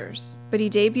Dodgers. But he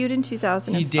debuted in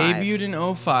 2005. He debuted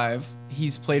in 05.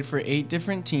 He's played for 8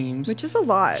 different teams. which is a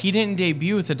lot. He didn't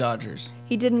debut with the Dodgers.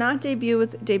 He did not debut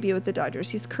with the Dodgers.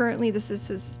 He's currently, this is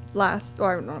his last,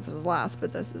 or I don't know if it's his last,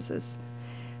 but this is his.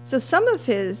 So some of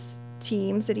his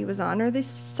teams that he was on are the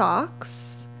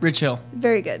Sox. Rich Hill.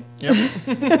 Very good.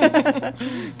 Yep.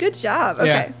 Good job.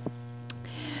 Okay.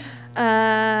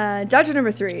 Dodger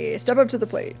number 3. Step up to the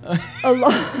plate.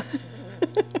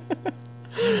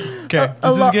 Okay,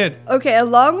 this is good. Okay,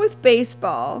 along with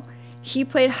baseball, he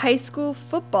played high school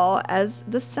football as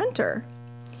the center.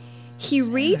 He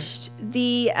reached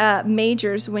the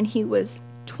majors when he was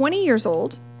 20 years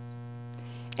old,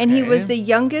 and he was Okay. the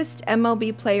youngest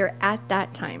MLB player at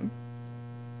that time.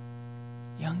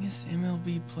 Youngest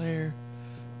MLB player.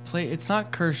 It's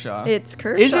not Kershaw. It's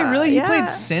Kershaw. Is it really? He yeah. played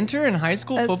center in high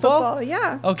school as football?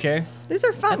 Yeah. Okay. These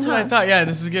are fun. That's what I thought. Yeah,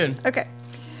 this is good. Okay.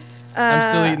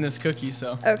 I'm still eating this cookie,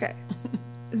 so. Okay.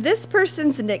 This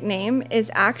person's nickname is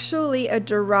actually a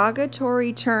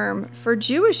derogatory term for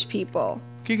Jewish people.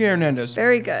 Kike Hernandez.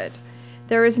 Very good.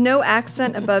 There is no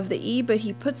accent above the E, but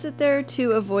he puts it there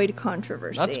to avoid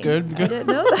controversy. That's good. I Good. didn't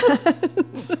know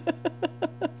that.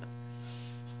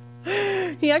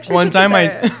 He actually One puts it time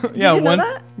there. Did yeah, you know one,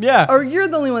 that? yeah. Or you're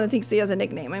the only one that thinks he has a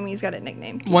nickname. I mean, he's got a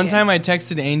nickname. One Kike. time I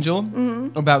texted Angel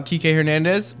about Kike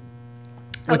Hernandez,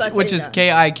 Oh, that's which how you is know.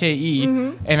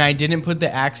 Kike, and I didn't put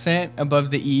the accent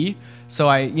above the E,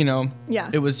 so Yeah.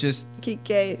 it was just,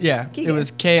 Kike. yeah, Kike. it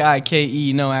was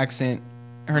Kike, no accent,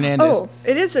 Hernandez. Oh,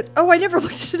 it is a. Oh, I never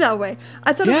looked at it that way.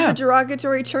 I thought it was Yeah. a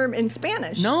derogatory term in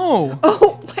Spanish. No.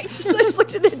 Oh, I just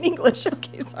looked at it in English.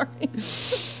 Okay, sorry.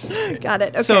 Got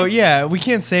it. Okay. So, yeah, we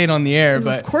can't say it on the air,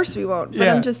 but. of course we won't. But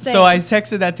Yeah. I'm just saying. So I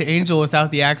texted that to Angel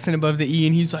without the accent above the E,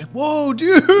 and he's like, "Whoa,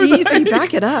 dude! Easy, Like,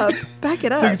 back it up. Back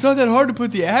it it's like, up. it's not that hard to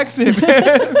put the accent,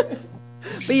 man."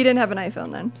 But you didn't have an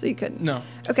iPhone then, so you couldn't. No.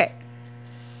 Okay.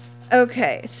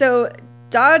 Okay. So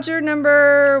Dodger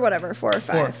number whatever, 4 or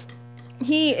 5. 4.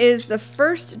 He is the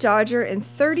first Dodger in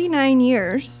 39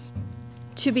 years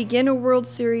to begin a World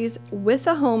Series with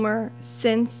a homer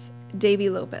since Davy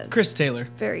Lopez. Chris Taylor.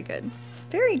 Very good.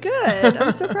 Very good.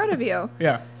 I'm so proud of you.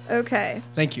 Yeah. Okay.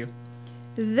 Thank you.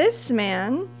 This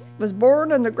man was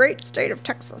born in the great state of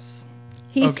Texas.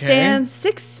 He Okay. stands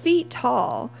 6 feet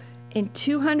tall and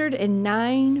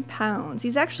 209 pounds.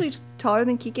 He's actually taller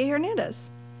than Kike Hernandez.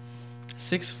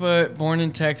 6 foot, born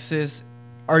in Texas.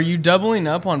 Are you doubling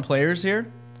up on players here?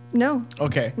 No,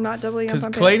 Okay. I'm not doubling up Because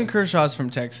on Clayton players. Kershaw's from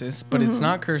Texas, but it's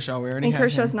not Kershaw. We already And have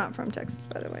Kershaw's him. not from Texas,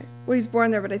 by the way. Well, he's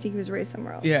born there, but I think he was raised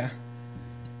somewhere else. Yeah.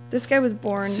 This guy was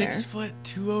born 6 there. foot,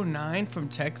 209 from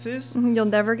Texas? You'll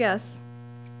never guess.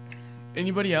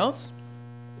 Anybody else?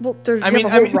 Well, there's I you mean-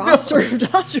 have a whole I mean, roster of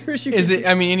Dodgers. You Is can- it,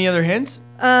 any other hints?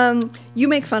 You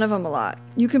make fun of him a lot.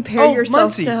 You compare Oh,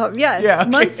 yourself Muncy. to him. Yes. Yeah, okay.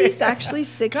 Muncy's actually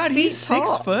 6 God, feet he's tall.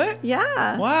 6 foot?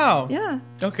 Yeah. Wow. Yeah.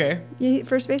 Okay. Yeah,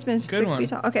 first baseman, Good 6 one. feet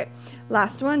tall. Okay.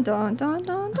 Last one. Dun, dun,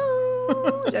 dun,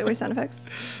 dun. Did I waste sound effects?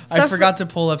 I forgot to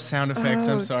pull up sound effects.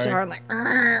 Oh, I'm sorry. darn, like,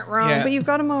 wrong. Yeah. But you've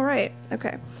got them all right.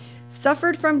 Okay.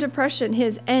 Suffered from depression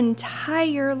his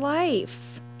entire life.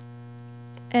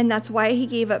 And that's why he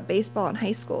gave up baseball in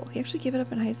high school. He actually gave it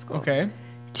up in high school. Okay.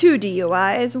 2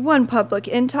 DUIs, 1 public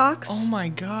intox. Oh my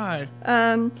God.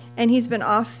 And he's been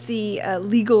off the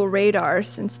legal radar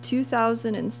since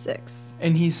 2006.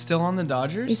 And he's still on the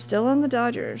Dodgers? He's still on the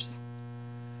Dodgers.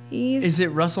 He's Is it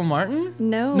Russell Martin?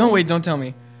 no. No, wait, don't tell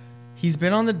me. He's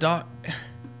been on the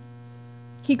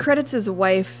He credits his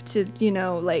wife to,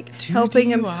 like 2 helping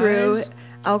him through DUIs?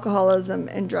 alcoholism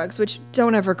and drugs, which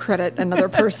don't ever credit another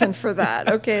person for that.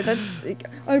 Okay,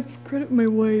 I credit my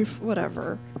wife.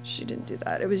 Whatever. She didn't do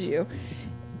that. It was you.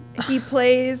 He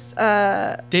plays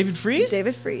David Freeze?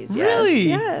 David Freeze. Yes, Really?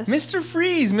 Yes. Mr.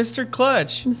 Freeze, Mr.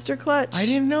 Clutch. Mr. Clutch. I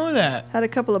didn't know that. Had a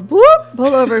couple of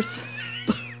pullovers.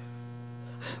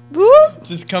 Boop.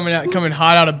 Just coming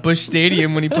hot out of Busch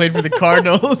Stadium when he played for the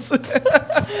Cardinals.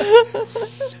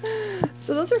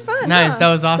 So those are fun. Nice, huh?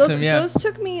 that was awesome, yeah. Those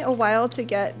took me a while to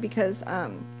get because,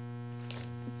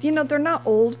 they're not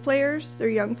old players; they're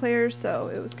young players. So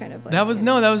it was kind of like that was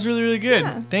really, really good.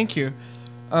 Yeah. Thank you.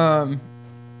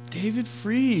 David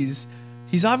Freeze.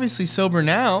 He's obviously sober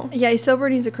now. Yeah, he's sober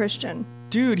and he's a Christian.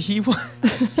 Dude, he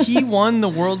won the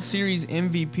World Series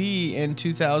MVP in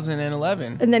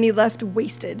 2011. And then he left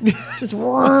wasted, just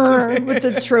with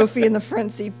the trophy in the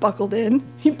front seat buckled in.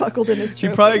 He buckled in his He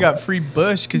trophy. probably got free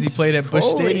Busch because he played at Busch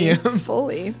Stadium.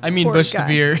 Fully. I mean Poor Busch the guy.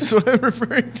 beer is what I'm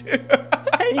referring to.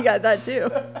 And he got that too.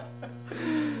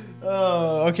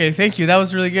 Oh, okay. Thank you. That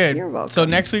was really good. You're welcome. So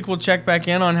next week we'll check back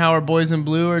in on how our boys in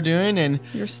blue are doing, and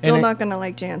You're still and not gonna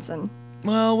like Jansen.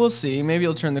 Well, we'll see. Maybe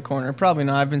he'll turn the corner. Probably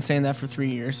not. I've been saying that for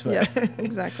 3 years. But. Yeah,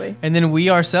 exactly. And then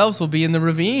we ourselves will be in the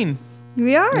ravine.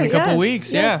 We are. In a couple yes,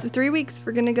 weeks, yes. yeah. 3 weeks.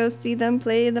 We're gonna go see them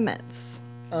play the Mets.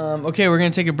 Okay, we're gonna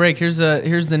take a break. Here's the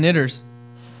Knitters.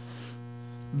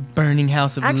 Burning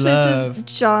House of Actually, Love. this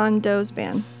is John Doe's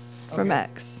band from Okay.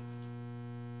 X.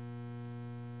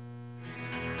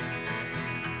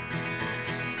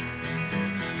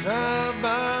 Drive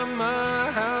by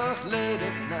my house late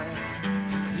at night.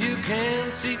 You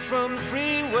can see from the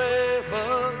freeway,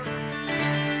 but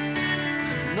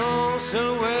no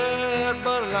silhouette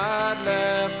but a light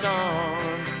left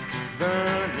on,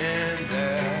 burning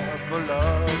there for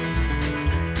love.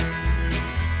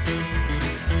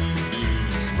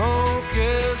 Smoke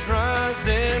is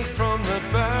rising from the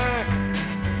back,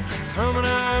 coming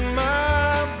out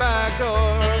my back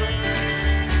door.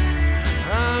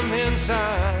 I'm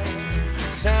inside,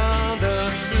 sound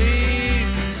asleep,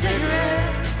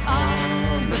 cigarette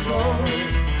on the floor,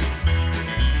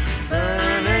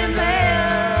 burning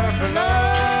there for love.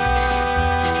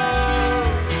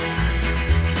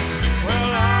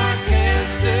 Well, I can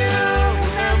still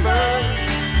remember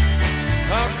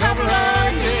a couple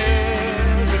of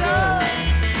years ago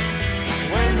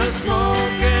when the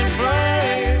smoke and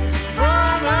flame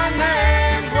from my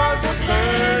name was a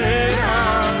burning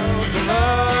house of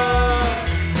love.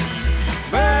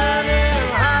 Burning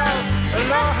house of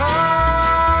love.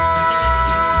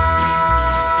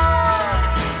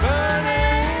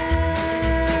 Burning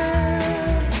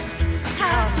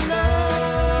house of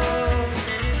love.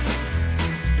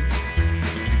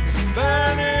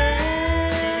 Burning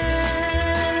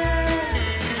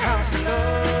house of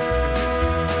love.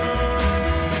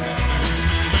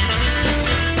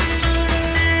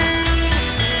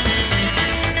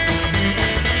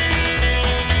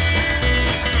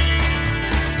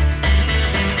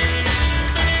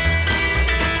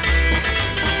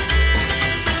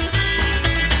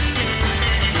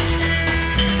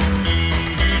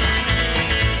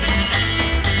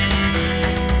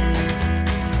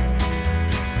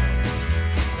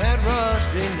 That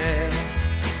rusty nail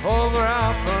over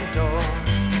our front door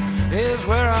is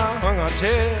where I hung our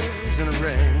tears in a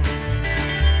ring.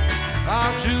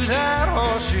 I threw that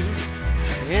horseshoe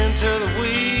into the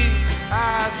weeds.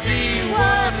 I see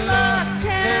what luck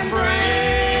can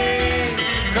bring.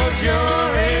 'Cause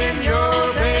you're in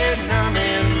your bed and I'm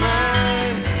in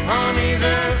mine, on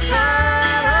either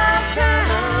side of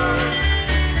town.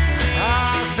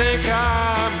 I think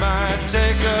I might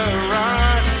take a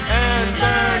ride and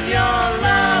burn your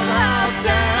love house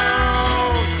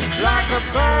down like a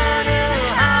burning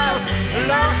house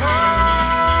love.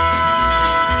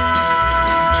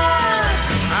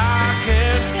 I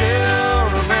can still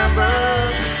remember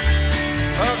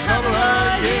a couple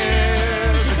of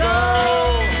years ago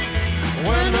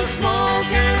when the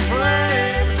smoke and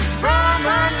flame from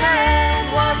my name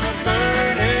was a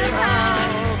burning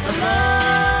house of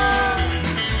love.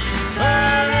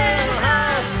 Burning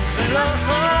house of love.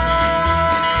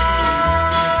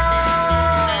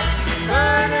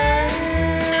 Burning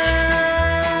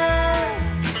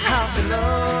house of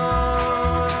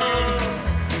love.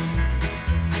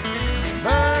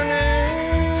 Burning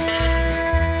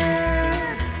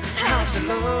house of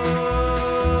love.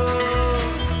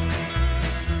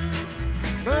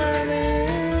 Burning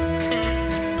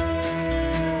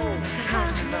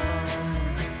house of love.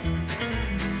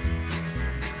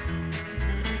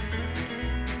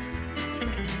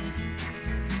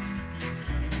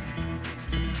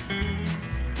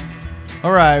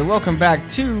 All right, welcome back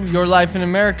to Your Life in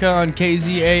America on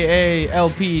KZAA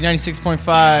LP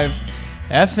 96.5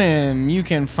 FM. You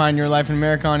can find Your Life in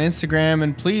America on Instagram,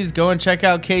 and please go and check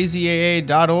out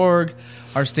kzaa.org,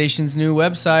 our station's new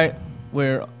website.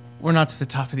 We're not to the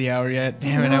top of the hour yet.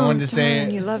 Damn it, I No, wanted to say darn,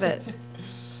 it. You love it.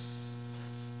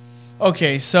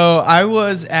 Okay, so I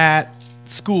was at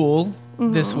school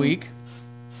Mm-hmm. this week.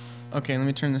 Okay, let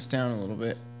me turn this down a little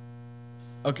bit.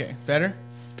 Okay, better?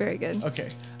 Very good. Okay.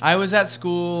 I was at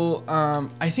school,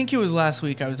 I think it was last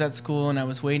week. I was at school and I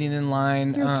was waiting in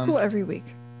line. You're at school every week.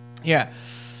 Yeah,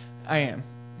 I am.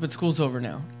 But school's over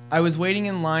now. I was waiting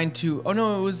in line to, oh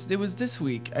no, it was this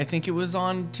week. I think it was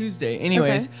on Tuesday.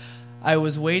 Anyways, Okay. I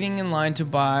was waiting in line to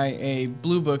buy a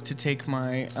blue book to take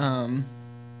my,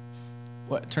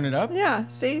 what, turn it up? Yeah,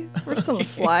 see? We're just on the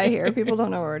fly here. People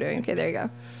don't know what we're doing. Okay, there you go.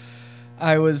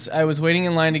 I was waiting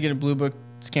in line to get a blue book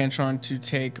Scantron to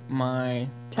take my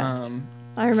Test.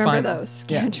 I remember final. those.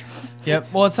 Yeah. Scantron.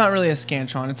 Yep. Well, it's not really a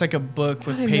Scantron. It's like a book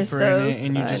with I miss paper in those. it,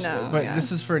 and you I just. know, But yeah.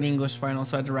 this is for an English final,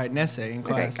 so I had to write an essay in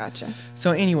class. Okay, gotcha.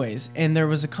 So, anyways, and there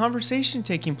was a conversation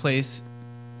taking place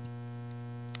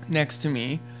next to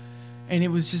me, and it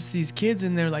was just these kids,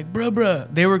 and they're like, bruh, bruh.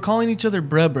 They were calling each other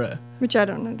bruh, bruh. Which I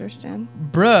don't understand.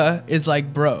 Bruh is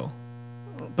like bro.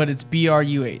 but it's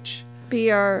BRUH.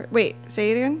 Wait,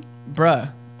 say it again.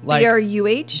 Bruh. Like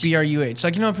BRUH? BRUH.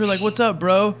 Like, you know, if you're like, what's up,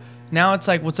 bro? Now it's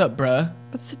like, what's up, bruh?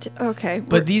 Okay.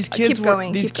 But these kids keep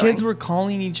going. were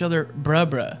calling each other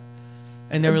bruh.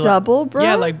 And they A were double like, bruh?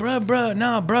 Yeah, like bruh,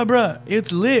 nah, bruh.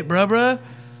 It's lit, bruh.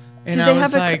 And Did I they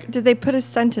was have like, did they put a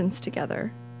sentence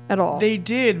together at all? they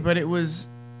did, but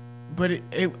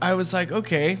I was like,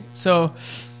 okay. So,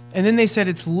 and then they said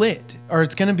it's lit, or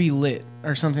it's gonna be lit,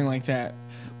 or something like that,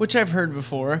 which I've heard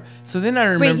before. So then I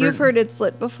remember. Wait, you've heard it's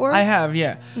lit before? I have,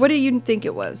 yeah. What do you think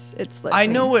it was? It's lit. I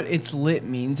know what it's lit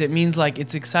means. It means like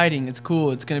it's exciting, it's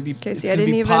cool, it's gonna be. Okay, it's see, I gonna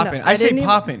didn't be even know- popping. I I say didn't even-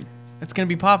 popping. It's gonna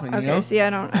be popping. Okay, You know? see, I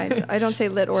don't say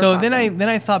lit or. So poppin'. then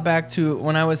I thought back to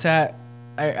when I was at.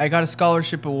 I got a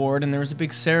scholarship award, and there was a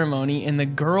big ceremony, and the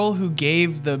girl who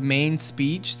gave the main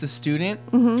speech, the student,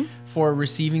 for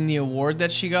receiving the award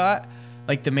that she got,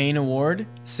 like the main award,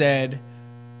 said,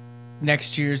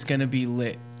 "Next year's gonna be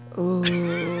lit."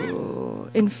 Ooh,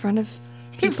 in front of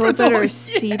people front that of- are yeah.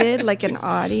 seated, like an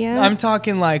audience. I'm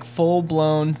talking like full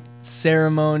blown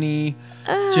ceremony,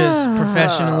 just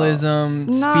professionalism,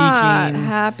 Not speaking,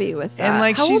 happy with that. and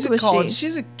like How she's old a was college, she?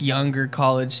 she's a younger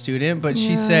college student, but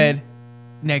she Yeah. said,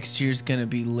 "Next year's gonna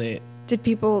be lit." Did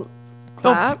people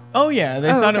clap? Oh yeah, they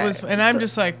thought okay. it was, and I'm So-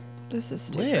 just like. This is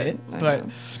stupid. Lit, I but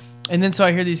know. and then so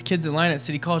I hear these kids in line at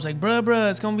City College like, bruh,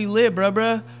 it's gonna be lit,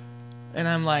 bruh, and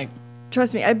I'm like,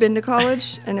 Trust me, I've been to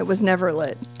college and it was never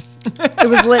lit. It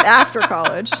was lit after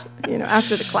college. You know,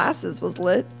 after the classes was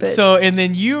lit. But so, and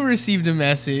then you received a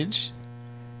message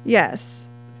yes,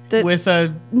 that's- with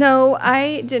a, No,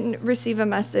 I didn't receive a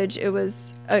message. It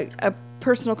was a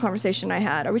personal conversation I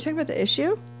had. Are we talking about the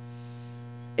issue?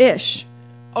 Ish.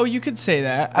 oh, you could say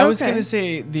that. I was Okay. gonna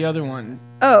say the other one.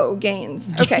 Oh,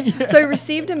 gains. Okay. So I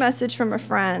received a message from a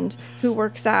friend who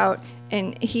works out,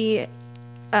 and he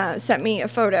sent me a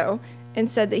photo and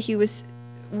said that he was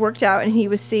worked out and he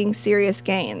was seeing serious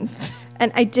gains.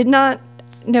 And I did not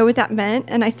know what that meant.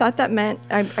 And I thought that meant,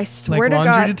 I swear Like to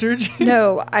laundry God. detergent?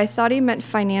 No, I thought he meant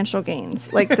financial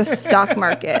gains, like the stock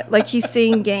market. Like he's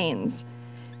seeing gains,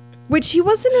 which he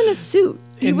wasn't in a suit.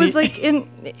 He In was the-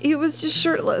 he was just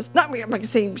shirtless. Not I'm like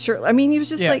saying shirtless. I mean, he was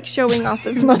just Yeah. like showing off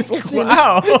his muscles. you know?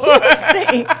 Wow.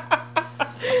 saying.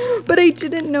 But I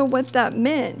didn't know what that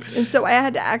meant. And so I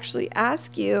had to actually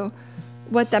ask you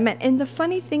what that meant. And the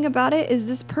funny thing about it is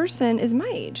this person is my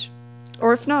age,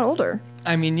 or if not older.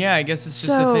 I mean, yeah, I guess it's just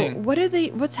So a thing.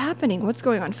 what's happening? What's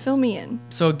going on? Fill me in.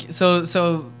 So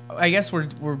I guess we're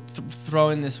we're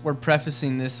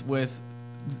prefacing this with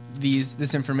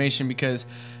this information because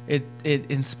it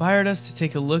inspired us to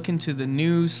take a look into the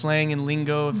new slang and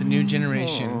lingo of the new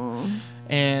generation.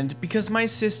 And because my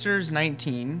sister's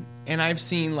 19 and I've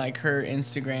seen like her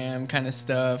Instagram kind of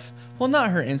stuff. Well,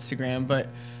 not her Instagram, but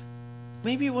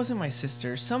maybe it wasn't my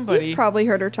sister. Somebody. You've probably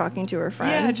heard her talking to her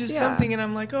friends. Yeah, just something, and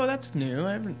I'm like, oh, that's new.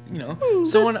 I haven't,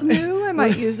 That's new. I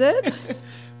might use it.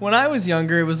 When I was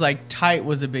younger, it was like tight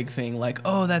was a big thing. Like,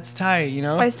 oh, that's tight,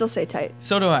 I still say tight.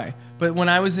 So do I. But when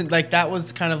I was in, like, that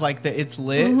was kind of like the it's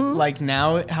lit. Like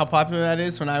now, how popular that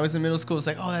is. When I was in middle school, it's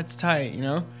like, oh, that's tight,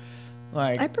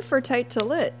 Like, I prefer tight to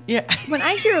lit. yeah. When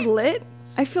I hear lit,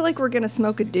 I feel like we're gonna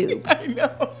smoke a doob. I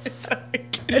know. It's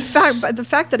like, In fact, but the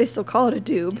fact that I still call it a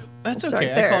doob. that's we'll start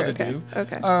okay. I there. called it Okay.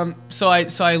 doob. Okay.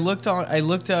 So I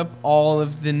looked up all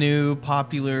of the new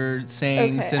popular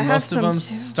sayings, Okay, I and have most of some them too.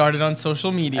 started on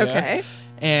social media. Okay.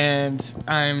 And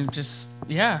I'm just,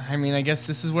 yeah. I mean, I guess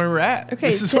this is where we're at. Okay.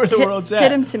 This is where the world's at.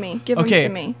 Hit him to me. Give him Okay, to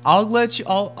me. I'll let you.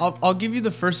 I'll give you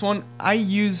the first one. I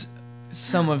use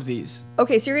some of these.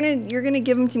 Okay, so you're gonna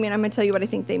give them to me, and I'm gonna tell you what I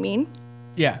think they mean.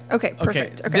 Yeah. Okay,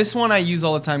 perfect. Okay. This one I use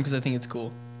all the time because I think it's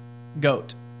cool.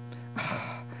 Goat.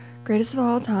 Greatest of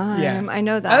all time. Yeah. I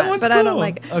know That that, one's but I don't cool.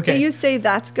 like. Okay. Do you say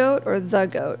that's goat or the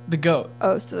goat? The goat.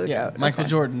 Oh, so the Yeah. goat. Michael Okay.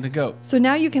 Jordan. The goat. So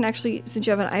now you can actually, since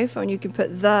you have an iPhone, you can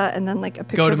put the and then like a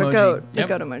picture Goat of a emoji. goat. Yep.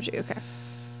 The goat emoji.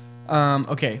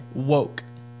 Okay. Okay. Woke.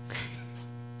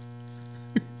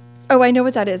 Oh, I know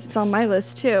what that is. It's on my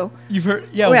list too. You've heard?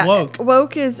 Yeah. Oh, Woke.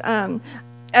 Woke is doesn't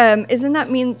that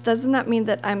mean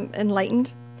that I'm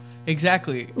enlightened?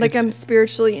 Exactly. Like It's- I'm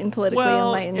spiritually and politically well,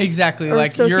 enlightened. exactly. Or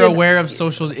Like you're socioed- aware of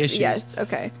social issues. Yes.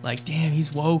 Okay. Like, damn,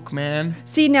 he's woke, man.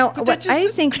 See now, that what just- I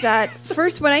think that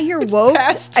first when I hear woke,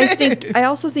 past I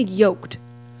also think yoked,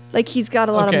 like he's got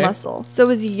a lot Okay. of muscle. So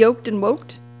is he yoked and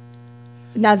woked?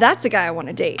 Now that's a guy I want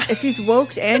to date. If he's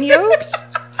woked and yoked,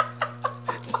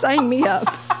 sign me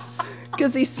up,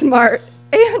 because he's smart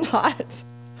and hot.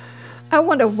 I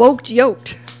want a woked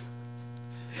yoked.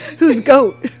 Who's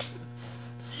goat?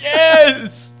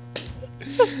 Yes.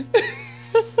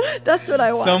 That's That's what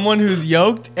I want. Someone who's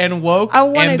yoked and woke I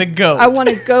want and the goat. I want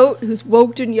a goat who's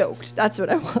woked and yoked. That's what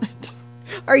I want.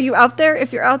 Are you out there?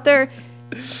 If you're out there,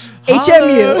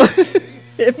 Holla. HMU.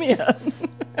 Hit me up.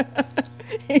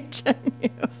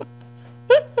 HMU.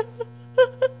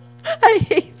 I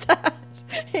hate that.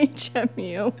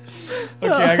 HMU. Okay,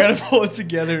 I gotta pull it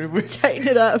together. Tighten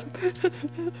it up.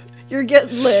 You're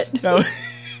getting lit. That was-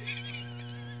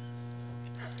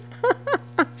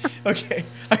 Okay,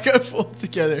 I gotta pull it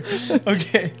together.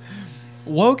 Okay,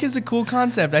 woke is a cool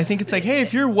concept. I think it's like, hey,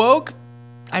 if you're woke,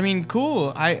 I mean,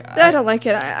 cool. I don't like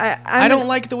it. I don't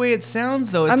like the way it sounds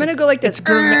though. I'm gonna go like this.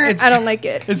 It's I don't like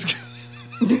it. It's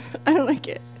I don't like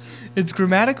it. it's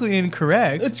grammatically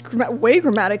incorrect. It's way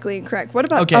grammatically incorrect. What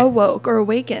about Okay. awoke or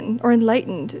awakened or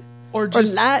enlightened? Or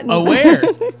just Latin. aware.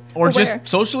 Or Aware. just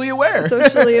socially aware.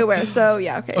 Socially aware. So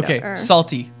yeah, okay. Okay, no,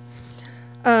 salty.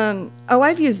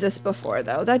 I've used this before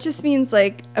though. That just means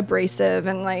like abrasive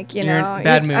and like, you You're in know,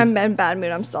 bad mood. I'm in bad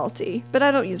mood. I'm salty, but I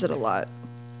don't use it a lot.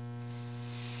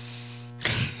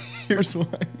 Here's one.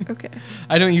 Okay.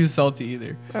 I don't use salty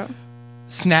either. Oh.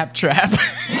 Snap trap.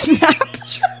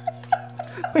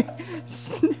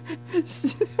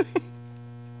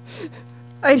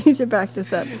 I need to back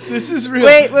this up. This is real.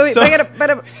 Wait. So, I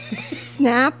gotta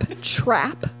snap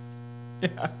trap.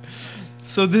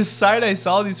 so this site I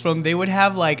saw these from, they would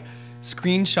have like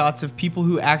screenshots of people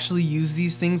who actually use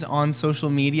these things on social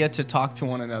media to talk to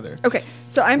one another. Okay,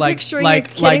 so I'm Like picturing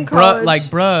like a kid like in college.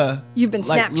 bruh. You've been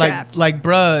like Snapchapped. like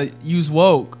bruh. Use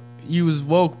woke,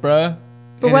 bruh.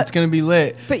 But and what- it's gonna be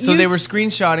lit. but So they use- were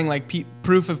screenshotting like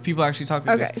proof of people actually talking.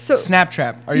 Like Okay, this. so snap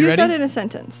trap. Are you Use ready? that in a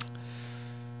sentence.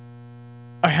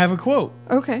 I have a quote.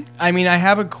 Okay. I mean, I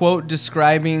have a quote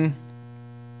describing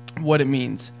what it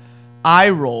means. I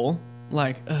roll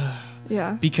like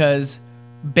Yeah. because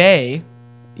Bay,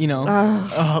 you know,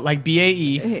 like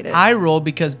BAE. I hate it. I roll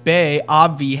because Bay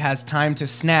obvi has time to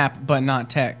snap but not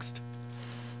text.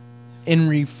 In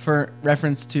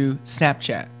reference to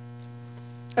Snapchat.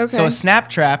 Okay. So a snap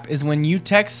trap is when you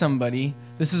text somebody.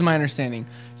 This is my understanding.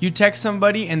 You text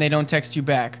somebody and they don't text you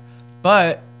back,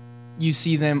 but you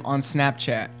see them on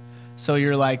Snapchat. So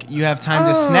you're like, you have time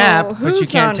to snap, but you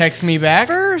who's can't on text me back.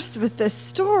 First with this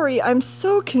story, I'm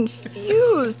so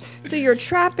confused. So you're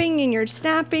trapping and you're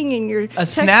snapping and you're A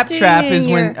snap texting trap and is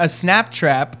when you're- a snap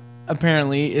trap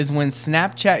apparently is when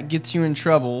Snapchat gets you in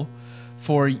trouble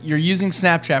for you're using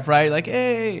Snapchat, right? Like,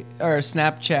 hey, or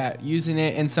Snapchat, using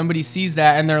it, and somebody sees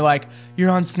that and they're like, you're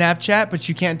on Snapchat, but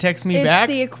you can't text me it's back.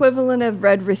 the equivalent of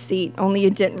red receipt, only you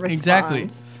didn't respond. Exactly.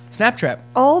 Snap trap.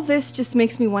 All this just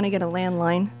makes me want to get a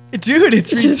landline. Dude,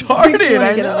 it's It just makes me retarded. wanna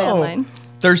I get a know. landline.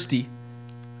 Thirsty.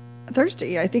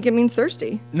 Thirsty. I think it means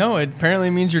thirsty. No, it apparently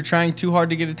means you're trying too hard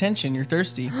to get attention. You're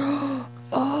thirsty.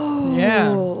 Oh.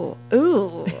 Yeah.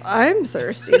 Ooh, I'm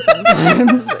thirsty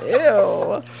sometimes.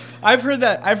 Ew. I've heard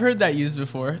that used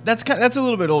before. That's a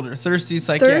little bit older. Thirsty. It's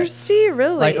like Thirsty,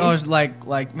 really? like oh, it's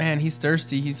like man, he's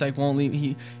thirsty. He's like won't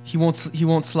leave. He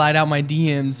won't slide out my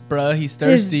DMs, bruh. He's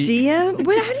His thirsty. DM?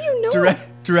 Wait, how do you know?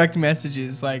 Direct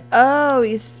messages like. Oh,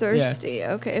 he's thirsty.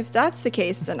 Okay, if that's the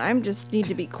case, then I'm just need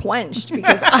to be quenched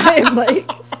because I'm like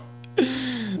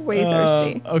way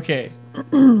thirsty. Okay.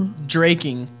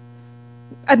 Draking.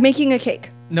 I'm making a cake.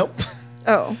 Nope.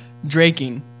 Oh.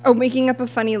 Draking. Oh, making up a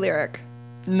funny lyric.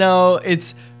 No,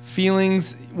 it's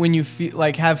feelings when you feel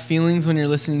like have feelings when you're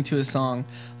listening to a song.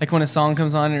 Like when a song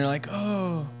comes on and you're like,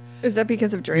 oh, Is that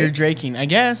because of Drake? you're draking. I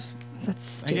guess.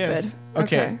 That's I stupid. guess.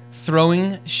 Okay.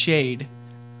 Throwing shade.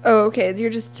 Oh, okay.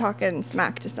 You're just talking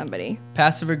smack to somebody.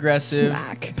 Passive aggressive.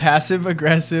 Smack. Passive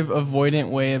aggressive, avoidant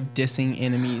way of dissing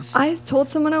enemies. I told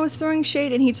someone I was throwing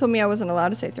shade, and he told me I wasn't allowed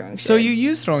to say throwing shade. So you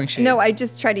use throwing shade. No, I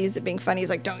just tried to use it being funny. He's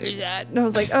like, don't use that. And I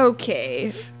was like,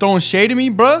 okay. Throwing shade at me,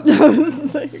 bruh? I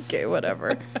was like, okay,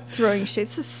 whatever. Throwing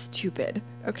shade. So stupid.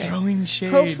 Okay. Throwing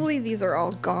shade. Hopefully these are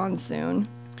all gone soon.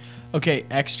 Okay,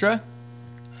 extra.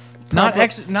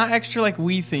 Probab- Not extra like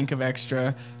we think of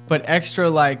extra, but extra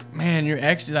like, man, you're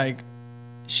extra like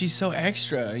she's so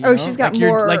extra. You Oh, know? she's got like you're,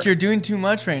 more- like you're doing too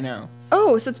much right now.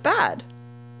 Oh, so it's bad.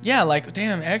 Yeah, like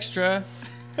damn, extra.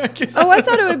 Oh, I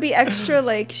thought it would be extra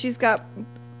like she's got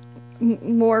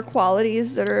more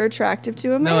qualities that are attractive to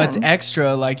a man. No, it's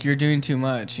extra like you're doing too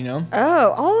much, you know?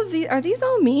 Oh, all of these, are these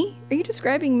all me? Are you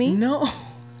describing me? No.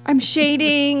 I'm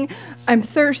shading. I'm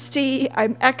thirsty.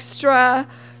 I'm extra.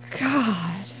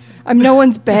 God. I'm no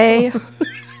one's bae.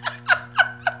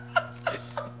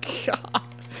 God.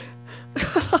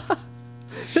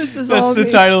 This is all That's the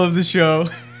me. title of the show.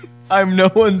 I'm no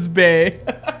one's bae.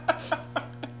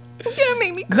 You're gonna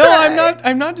make me cry. No,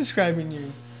 I'm not describing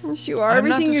you. Yes, you are. I'm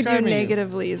not Everything you do describing you.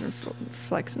 negatively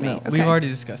reflects me. No, Okay. we've already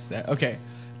discussed that. Okay.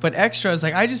 But extra is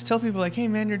like, I just tell people like, hey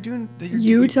man, you're doing.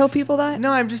 You tell people that?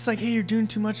 No, I'm just like, hey, you're doing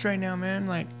too much right now, man.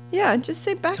 Like, Yeah, just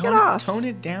say back it off. Tone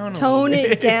it down. Tone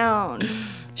it down.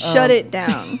 Shut it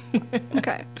down.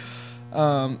 Okay.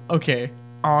 Okay.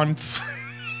 On.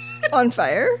 On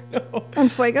fire? No. On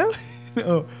fuego?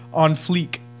 No. On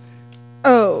fleek.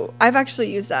 Oh, I've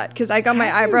actually used that because I got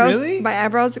my eyebrows. Really? My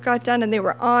eyebrows got done and they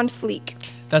were on fleek.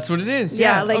 That's what it is.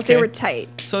 Yeah, like they okay. were tight.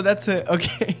 So that's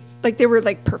okay. Like they were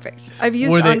like perfect. I've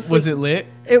used Were they, on fleek. was it lit?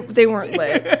 They weren't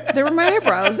lit. They were my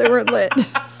eyebrows. They weren't lit.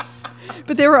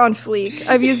 But they were on fleek.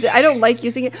 I've used it. I don't like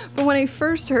using it. But when I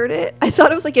first heard it, I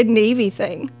thought it was like a Navy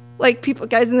thing. Like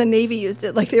guys in the Navy used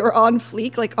it. Like they were on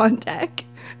fleek, like on deck.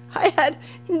 I had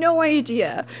no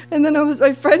idea. And then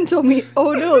my friend told me,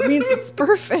 oh no, it means it's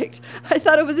perfect. I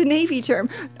thought it was a Navy term.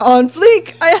 On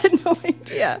fleek. I had no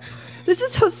idea. This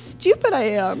is how stupid I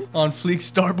am. On fleek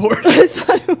starboard. I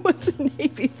thought it was a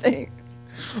Navy thing.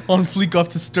 On fleek off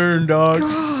the stern, dog.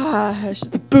 Gosh,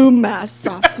 the boom masts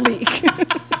off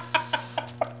fleek.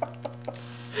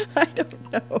 I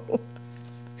don't know.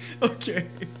 Okay.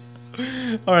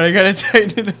 All right, I gotta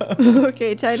tighten it up.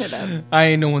 Okay, tighten it up. I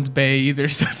ain't no one's bae either,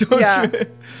 so don't Yeah.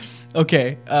 trip.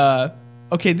 Okay.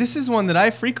 Okay, this is one that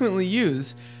I frequently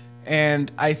use.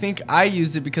 And I think I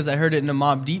used it because I heard it in a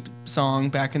Mobb Deep song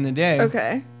back in the day.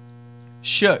 Okay.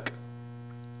 Shook.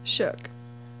 Shook.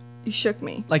 You shook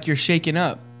me. Like you're shaking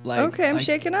up. Like, Okay, I'm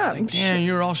shaking up. Like, damn,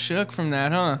 you were all shook from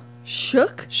that, huh?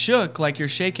 Shook? Shook, like you're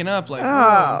shaking up. Like,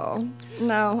 Oh.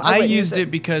 No. I wouldn't used use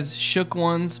it because Shook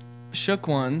Ones,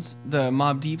 the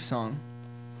Mobb Deep song.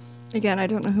 Again, I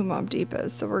don't know who Mobb Deep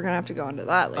is, so we're going to have to go into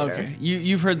that later. Okay,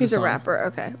 you've heard the He's song. a rapper.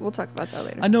 Okay, we'll talk about that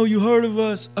later. I know you heard of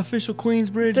us, official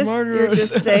Queensbridge murderers. You're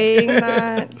just saying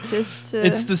that just to...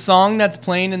 It's the song that's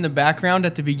playing in the background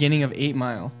at the beginning of 8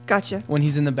 Mile Gotcha. when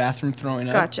he's in the bathroom throwing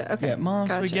up. Gotcha, okay. Yeah, Mom,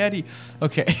 Gotcha. spaghetti.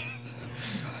 Okay.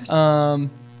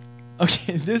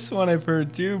 Okay, this one I've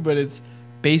heard too, but it's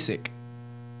basic,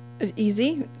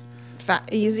 Easy?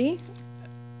 Easy?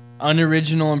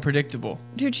 unoriginal, and predictable.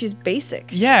 Dude, she's basic.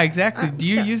 Yeah, exactly. Do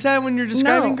you no. use that when you're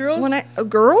describing No, girls? when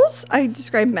girls? I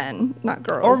describe men, not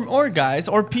girls. or guys,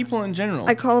 or people in general.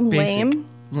 I call them Basic. lame.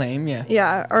 Lame, yeah.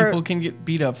 Yeah, or People can get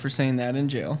beat up for saying that in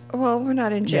jail. well, we're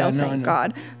not in jail, Yeah, no, I thank know.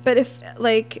 God. But if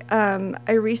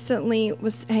I recently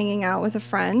was hanging out with a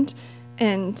friend,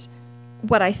 and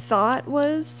what I thought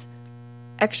was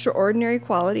extraordinary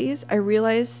qualities, I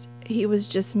realized he was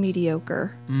just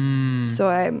mediocre. So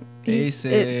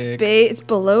it's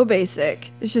below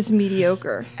basic. It's just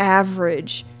mediocre,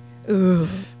 average. Ugh,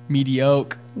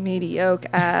 Mediocre. mediocre.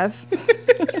 Av.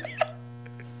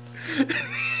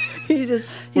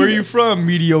 Where you from?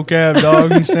 Mediocre Ave,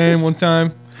 dog. You saying one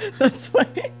time? That's why.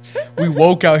 We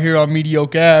woke out here on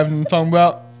Mediocre Ave and talking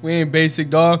about we ain't basic,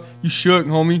 dog. You shook,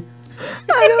 homie.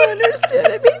 I don't understand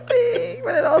anything,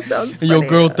 but it all sounds And funny. your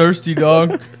girl thirsty,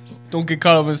 dog. Don't get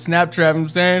caught up in a snap trap, I'm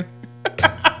saying.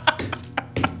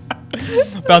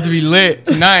 About to be lit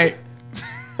tonight.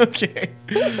 Okay.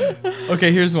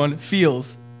 Okay, here's one.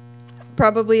 Feels.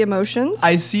 Probably emotions.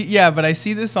 I see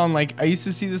this on I used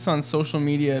to see this on social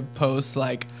media posts,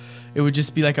 like it would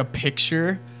just be like a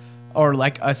picture or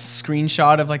like a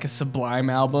screenshot of like a Sublime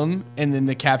album, and then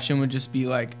the caption would just be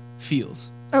like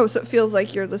feels. Oh, so it feels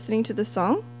like you're listening to the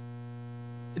song?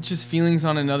 It's just feelings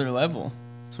on another level.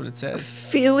 That's what it says.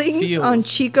 Feelings on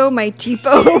Feels. Chico My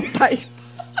Tipo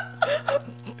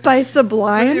by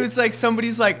Sublime. It was like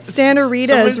somebody's like Santa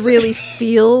Rita someone's- is really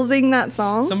feelsing that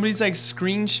song. Somebody's like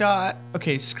screenshot.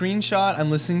 Okay, screenshot. I'm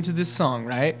listening to this song,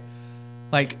 right?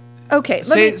 Like Okay,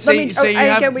 say I you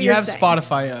get what you you're have saying.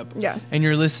 Spotify up. Yes. And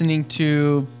you're listening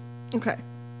to Okay.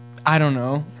 I don't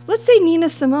know. Let's say Nina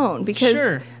Simone because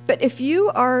Sure. but if you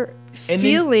are And then-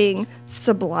 feeling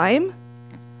Sublime,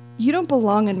 you don't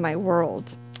belong in my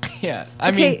world. Yeah. I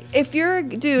Okay, mean, if you're a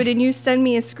dude and you send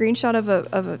me a screenshot of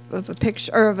a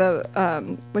picture or of a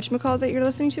whatchamacallit that you're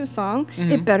listening to, a song,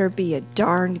 it better be a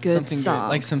darn good something song. good,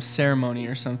 like some ceremony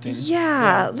or something.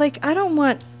 yeah, like I don't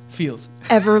want Feels.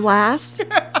 Everlast.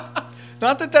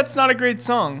 Not that that's not a great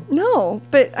song, No,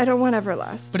 but I don't want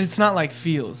Everlast. but it's not like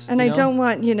feels. And you I know? don't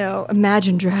want,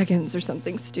 Imagine Dragons or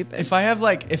something stupid. If I have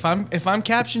if I'm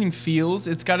captioning feels,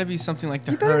 it's got to be something like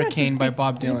The You better not Hurricane just by be-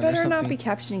 Bob Dylan You or better something. not be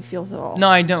captioning feels at all. No,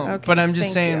 I don't. Okay, But I'm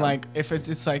just thank saying, you. if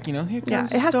it's like, here Yeah,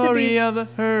 comes it the has to story be- of the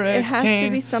hurricane. It has to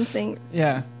be something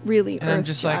Yeah. really And I'm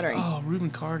just like, earth-shattering. oh, Reuben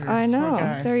Carter. I poor know.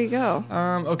 guy. There you go.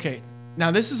 Okay.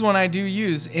 Now, this is one I do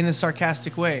use in a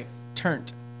sarcastic way.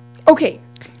 Turnt. Okay,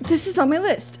 this is on my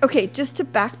list. Okay, just to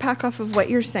backpack off of what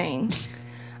you're saying,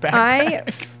 I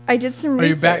did some Are you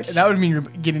research. back? That would mean you're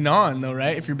getting on, though,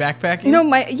 right? If you're backpacking? No,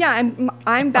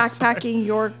 I'm backpacking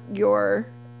your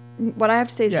what I have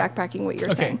to say is Yeah. backpacking what you're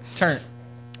Okay, saying. turn.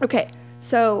 Okay,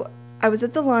 so I was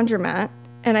at the laundromat,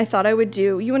 and I thought I would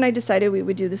do. You and I decided we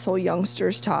would do this whole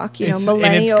youngsters talk, And it's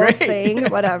millennial great. thing,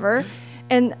 whatever.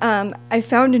 And I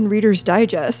found in Reader's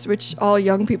Digest, which all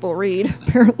young people read,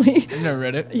 apparently. I've never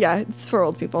read it. Yeah, it's for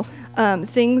old people.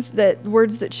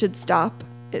 Words that should stop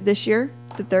this year,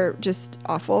 that they're just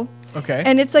awful. Okay.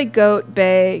 And it's like goat,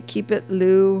 bay, keep it,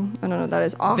 loo. I don't know what that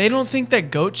is. Ox. They don't think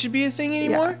that goat should be a thing Yeah.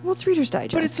 anymore? Well, it's Reader's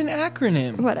Digest. But it's an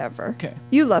acronym. whatever. Okay.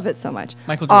 You love it so much.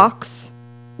 Michael Jordan. Ox,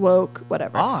 woke,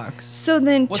 whatever. Ox? So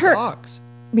then What's turn ox?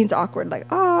 means awkward,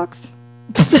 like ox.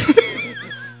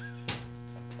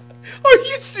 Are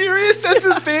you serious? That's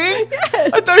a thing?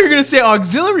 I thought you were going to say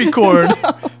auxiliary cord.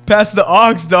 Pass the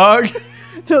aux, dog.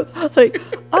 No, it's like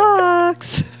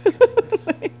ox.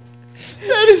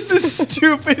 That is the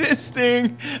stupidest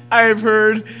thing I have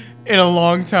heard in a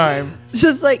long time.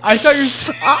 Just like I thought you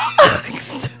were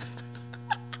ox.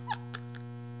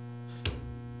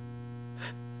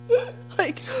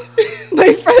 Like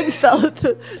my friend fell at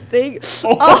the thing.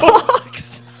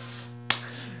 Ox.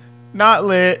 not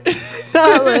lit.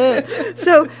 Not lit.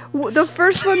 So the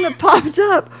first one that popped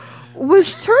up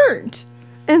was turned,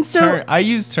 and so Turn. I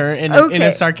use turn in a Okay.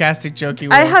 sarcastic, jokey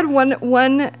way. I had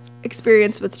one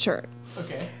experience with turn.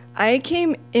 Okay. I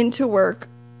came into work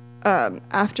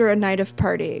after a night of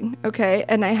partying, okay?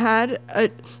 And I had a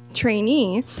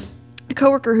trainee, a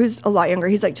coworker who's a lot younger.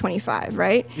 He's like 25,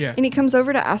 right? Yeah. And he comes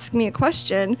over to ask me a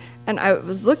question, and I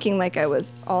was looking like I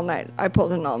was all night. I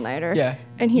pulled an all-nighter. Yeah.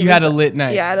 And he You was had a like- lit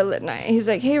night. Yeah, I had a lit night. He's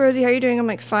like, "Hey, Rosie, how you doing?" I'm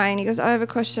like, "Fine." He goes, "I have a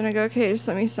question." I go, "Okay, just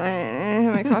let me sign it." And I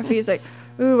have my coffee. He's like,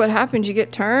 "Ooh, what happened? Did you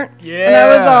get turned?" And I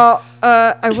was Yeah. all,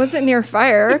 I wasn't near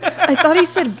fire. I thought he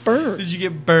said burnt. Did you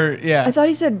get burnt? Yeah. I thought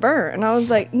he said burnt, and I was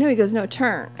like, no. He goes, no,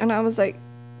 turn, and I was like,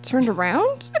 turned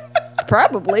around?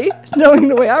 Probably, knowing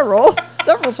the way I roll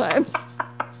several times.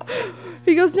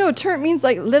 He goes, no, turn means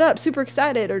like lit up, super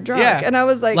excited or drunk, Yeah. and I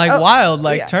was like, Like oh, wild,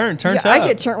 like turn yeah, up. I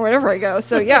get turned wherever I go,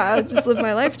 so yeah, I just live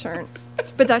my life turned,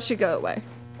 but that should go away.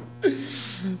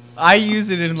 I use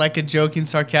it in like a joking,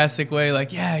 sarcastic way.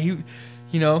 Like, yeah, you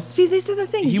know. See, these are the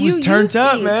things He you was turned use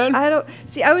up, these. man. I don't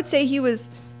see. I would say he was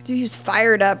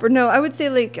fired up, or no, I would say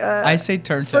like I say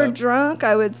turned for up. drunk.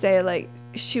 I would say like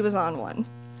she was on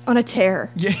a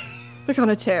tear. Yeah. Like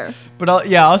on a tear. But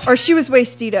I'll Or she was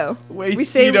wastido. We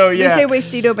say yeah.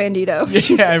 wastido bandito.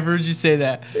 Yeah, I've heard you say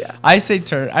that. Yeah. I say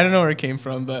turn. I don't know where it came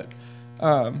from, but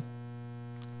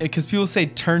because people say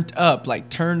turned up, like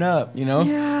turn up, you know.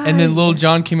 Yeah. And then Lil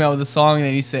Jon came out with a song,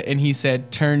 and he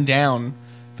said turn down,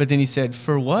 but then he said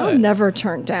for what? I'll never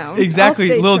turn down. Exactly.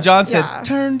 I'll stay Lil tur- Jon said yeah.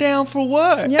 turn down for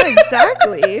what? Yeah,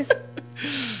 exactly.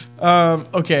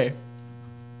 Okay.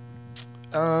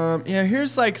 Yeah,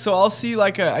 here's like, so I'll see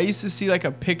like I used to see like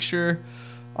a picture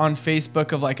on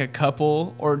Facebook of like a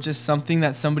couple or just something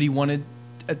that somebody wanted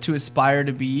to aspire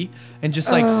to be, and just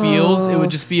like feels, it would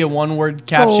just be a one-word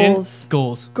caption. Goals.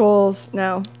 Goals. Goals.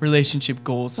 No. Relationship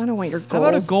goals. I don't want your How goals.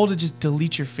 about a goal to just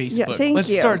delete your Facebook? thank Let's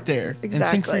you. start there and think for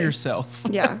Exactly. yourself.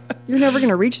 Yeah. You're never going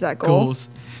to reach that goal. Goals.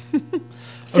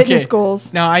 Fitness Okay.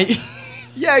 goals. Now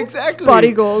yeah, exactly.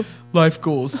 Body goals. Life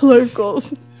goals. Life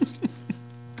goals.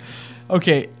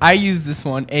 Okay, I use this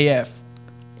one, AF.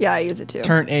 Yeah, I use it too.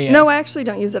 Turn AF. No, I actually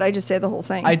don't use it. I just say the whole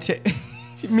thing.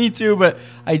 Me too, but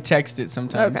I text it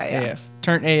sometimes. Okay, yeah. AF.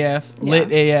 Turn AF.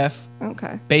 Lit AF.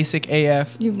 Okay. Basic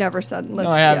AF. You've never said No,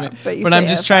 I haven't. you but I'm say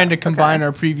just AF. trying to combine Okay.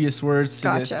 our previous words to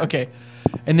this. Gotcha. Okay.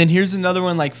 And then here's another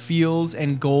one like feels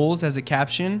and goals as a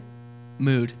caption.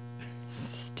 Mood.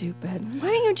 Stupid. Why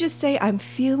don't you just say I'm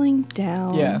feeling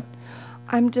down? Yeah.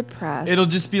 I'm depressed. It'll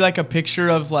just be like a picture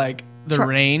of like the Try-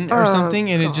 rain or Oh, something,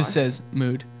 and it just God. says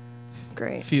mood.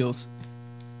 great. Feels.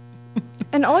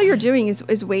 And all you're doing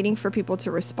is waiting for people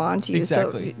to respond to you.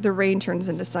 Exactly. So the rain turns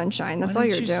into sunshine. That's Why all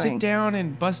don't you're you doing. sit down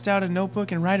and bust out a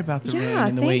notebook and write about the rain Yeah,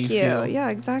 and the way thank you you. feel? Yeah,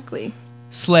 exactly.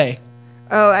 Slay.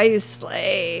 Oh, I use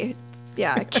slay.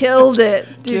 Yeah, killed it.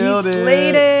 Dude, Killed he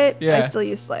slayed it. it. Yeah. I still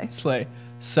use slay. Slay.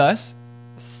 Sus.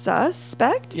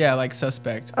 Suspect? Yeah, like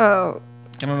suspect. Oh,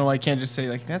 I don't know why I can't just say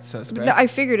like that's suspect. no, I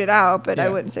figured it out, but I Yeah.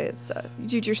 wouldn't say it's sus.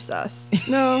 Dude, you're sus.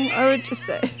 No, I would just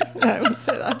say. No, I wouldn't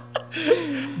say that.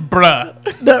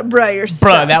 Bruh. No, bruh, you're sus.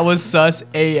 Bruh, that was sus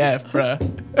AF, bruh.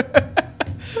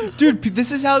 Dude,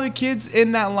 this is how the kids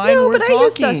in that line No, were but talking. I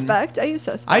use suspect. I use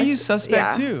suspect. I use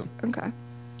suspect Yeah. too. Okay.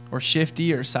 Or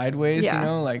shifty or sideways, Yeah. you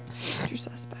know? Like, You're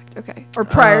suspect. Okay. Or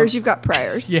priors. You've got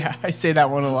priors. yeah, I say that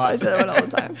one a lot. I say that one all the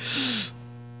time.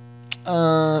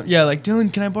 Yeah, like,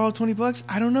 Dylan, can I borrow $20?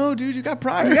 I don't know, dude. You got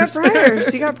priors. You got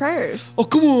priors. You got priors. Oh,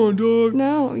 come on, dog.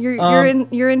 No,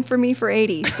 you're in for me for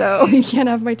 80, so you can't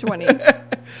have my 20.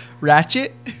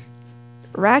 Ratchet?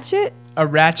 Ratchet? A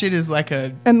ratchet is like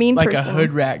a mean like person. a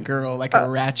hood rat girl, like a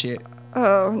ratchet.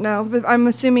 Oh, no. But I'm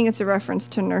assuming it's a reference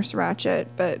to Nurse Ratched,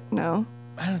 but no.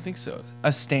 I don't think so.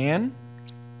 A stan?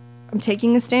 I'm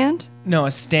taking a stand? No,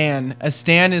 a stan. A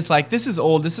stan is like, this is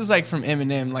old. This is like from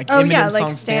Eminem. Like Oh, Eminem yeah, like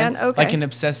song stan? Okay. Like an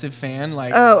obsessive fan.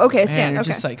 Like, Oh, okay, man, stan. you're Okay.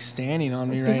 just like standing on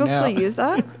me right People now. still use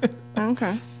that?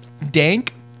 Okay.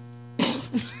 Dank?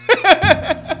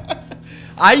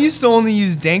 I used to only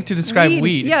use dank to describe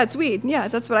weed. Yeah, it's weed. Yeah,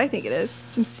 that's what I think it is.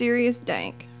 Some serious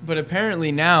dank. But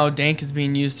apparently now dank is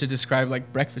being used to describe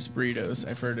like breakfast burritos.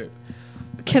 I've heard it.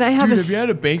 Can I have Dude, a... have you had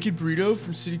a bacon burrito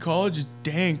from City College? It's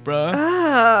dank, bruh.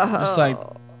 Oh. Just like,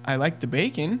 I like the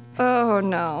bacon. Oh,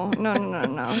 no.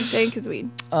 No. Dank is weed.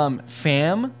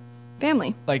 Fam?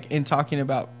 Family. Like in talking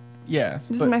about, yeah.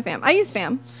 This but- is my fam. I use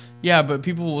fam. Yeah, but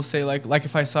people will say like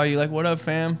if I saw you, like, what up,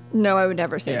 fam? No, I would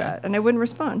never say Yeah. that. And I wouldn't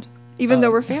respond. Even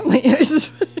though we're family. I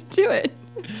just wouldn't do it.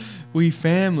 We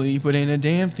family, but ain't a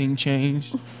damn thing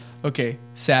changed. Okay,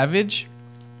 savage.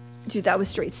 Dude, that was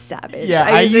straight savage. Yeah,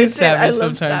 I just use said I savage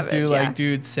love sometimes savage, too. yeah. Like,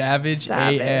 dude, savage,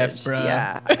 Savage, AF, bro.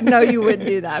 Yeah. No, you wouldn't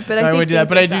do that. But I I think would do that, things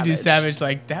but are I do do savage.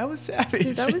 Like, that was savage.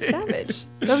 Dude, that was savage.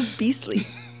 That was beastly.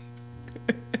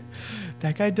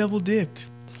 That guy double dipped.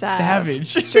 Sav. Savage.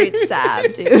 Straight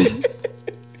sav, dude.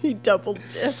 He double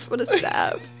dipped. What a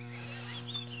sav.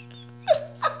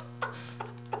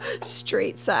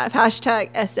 Straight sav. Hashtag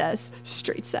SS.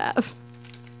 Straight sav.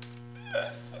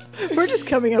 We're just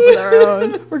coming up with our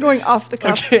own. We're going off the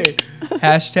cuff. Okay.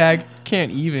 Hashtag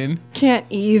can't even. Can't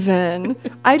even.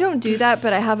 I don't do that,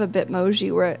 but I have a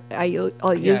Bitmoji where I'll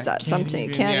use Yeah, that can't something.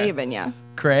 even, Can't yeah. even, yeah.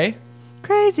 Cray.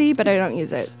 Crazy, but I don't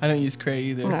use it. I don't use cray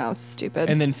either. No, it's stupid.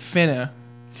 And then finna.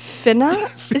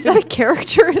 Finna? Is that a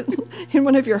character in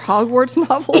one of your Hogwarts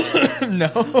novels? No.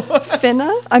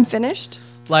 Finna? I'm finished?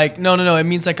 Like, no. It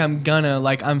means like I'm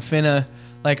finna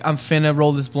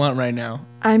roll this blunt right now.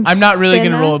 I'm not really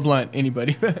gonna finna? roll a blunt,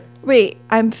 anybody. Wait,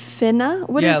 I'm finna?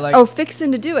 What is? Yeah, like- Oh,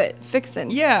 fixin' to do it.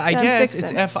 Fixin'. Yeah, I I'm guess fixin'.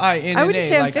 it's F-I-N-N-A. I would just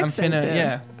say I'm like fixin' finna, too.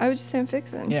 yeah. I would just say I'm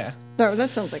fixin'. Yeah. No, that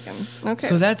sounds like I'm okay.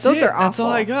 So that's those it. are awful. That's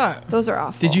all I got. Those are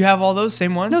awful. Did you have all those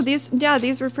same ones? No,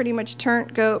 these were pretty much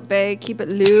turnt, goat, bay, keep it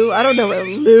loo. I don't know what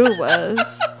loo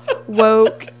was.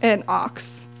 Woke and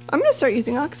ox. I'm gonna start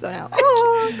using ox though now.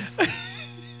 Ox.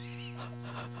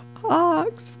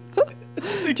 Ox.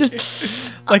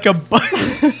 Just like a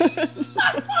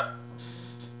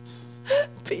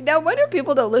no wonder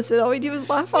people don't listen. All we do is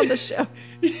laugh on the show.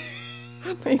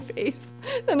 My face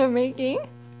that I'm making.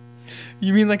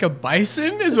 You mean like a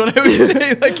bison is what I would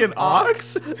say, like an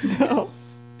ox? No.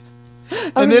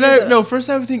 And then first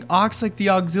I would think ox like the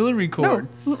auxiliary cord.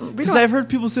 Because I've heard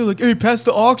people say like, hey, pass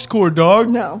the aux cord, dog.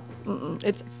 No.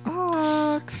 It's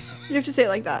ox. You have to say it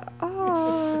like that.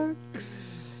 Ox.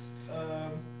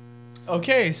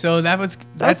 Okay, so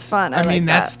that's fun. I I mean,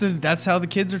 like that's how the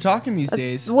kids are talking these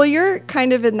days. Well, you're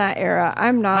kind of in that era.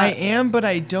 I'm not. I am, but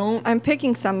I don't. I'm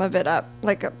picking some of it up.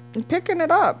 I'm picking it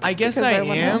up. I guess because I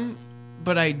wanna- am,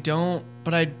 but I don't.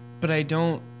 But I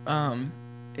don't.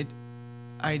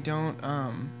 I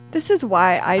don't. This is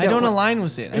why I don't. align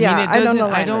with it. I Yeah, mean, it I doesn't. don't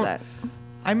align I don't. with it.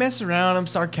 I mess around. I'm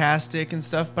sarcastic and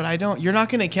stuff, but I don't. You're not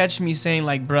gonna catch me saying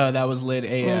like, "Bruh, that was lit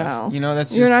AF." No. You know,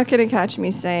 that's You're just, not gonna catch me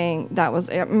saying that was.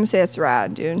 I'm gonna say it's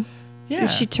rad, dude. Yeah.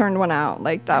 If she turned one out,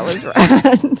 like that was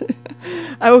rad.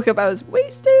 I woke up, I was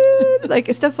wasted,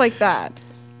 like stuff like that.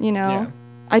 You know, Yeah.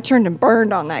 I turned and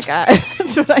burned on that guy.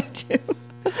 That's what I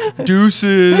do.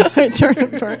 Deuces. I turn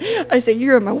and burn. I say,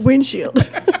 you're in my windshield.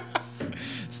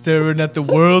 Staring at the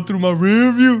world through my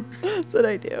rear view. That's what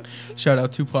I do. Shout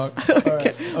out Tupac.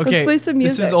 Okay. Let's play some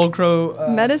music. This is Old Crow.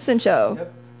 Medicine show.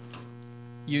 Yep.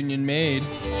 Union Made.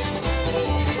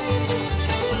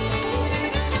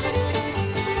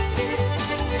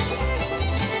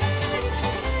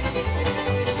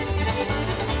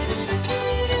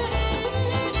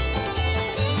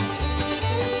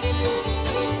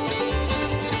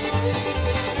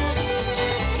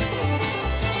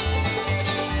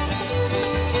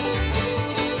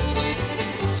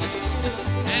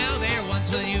 Now there once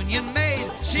was a union maid.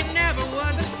 She never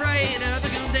was afraid of the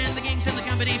goons and the gangs and the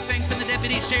company finks and the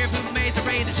deputy sheriff who made the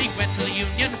raid. And she went to the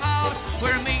union hall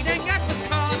where a meeting act was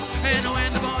called. And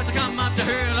when the boys would come up to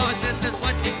her, Lord, this is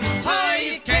what you do. Oh,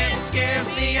 you can't scare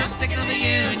me. I'm sticking to the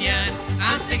union.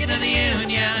 I'm sticking to the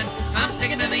union. I'm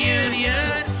sticking to the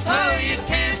union. Oh, you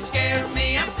can't scare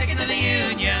me. I'm sticking to the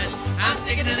union. I'm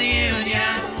sticking to the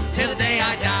union till the day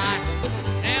I die.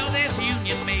 Now this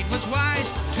union maid was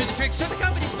wise to the tricks of the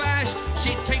company spies.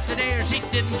 She'd take the dare, she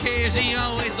didn't care. She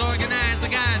always organized the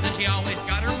guys and she always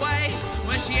got her way.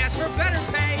 When she asked for better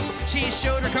pay, she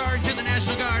showed her card to the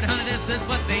National Guard. Honey, this is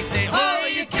what they say. Oh,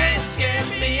 you can't scare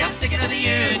me. I'm sticking to the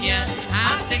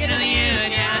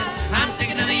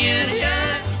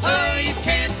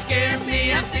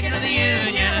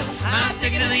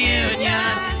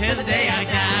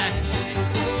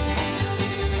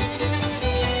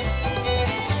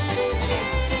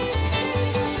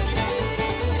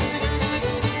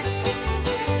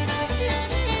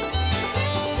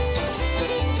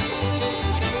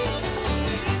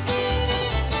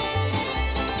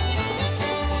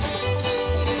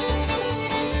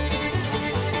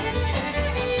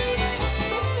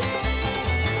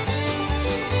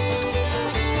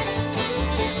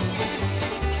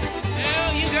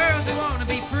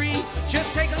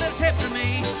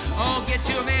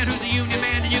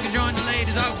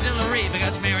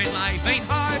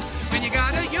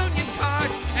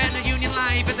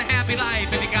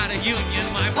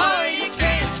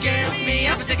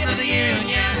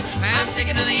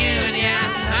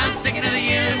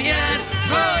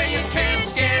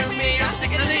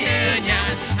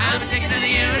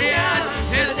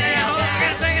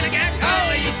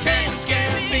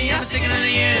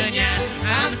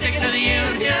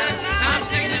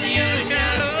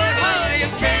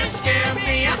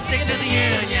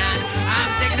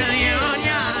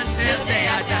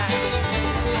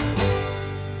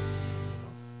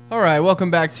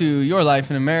welcome back to Your Life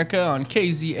in America on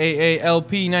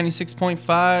KZAALP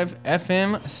 96.5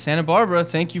 FM Santa Barbara.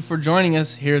 Thank you for joining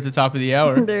us here at the top of the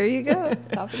hour. There you go.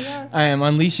 Top of the hour. I am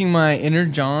unleashing my inner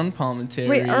John Palmentary.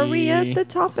 Wait, are we at the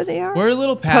top of the hour? We're a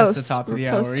little past Post. the top of the We're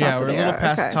hour. post top Yeah, of we're a the little hour.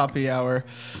 past Okay. the top of the hour.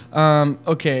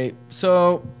 Okay,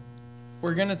 so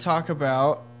we're gonna talk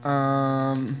about.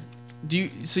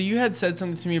 So you had said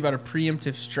something to me about a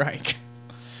preemptive strike,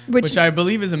 which I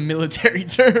believe is a military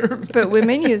term. But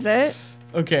women use it.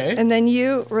 Okay. And then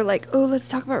you were like, oh, let's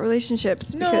talk about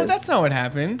relationships. No, because that's not what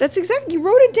happened. That's exactly. You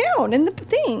wrote it down in the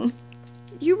thing.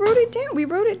 You wrote it down. We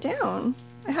wrote it down.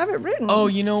 I have it written. Oh,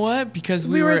 you know what? Because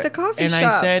We were at the coffee and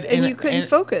shop, I said, and you couldn't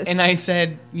focus. And I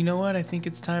said, you know what? I think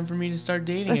it's time for me to start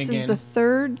dating This again. is the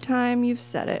third time you've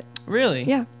said it. Really?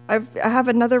 Yeah. I have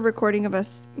another recording of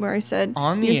us where I said.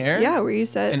 On the air? Yeah, where you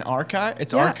said. An archive?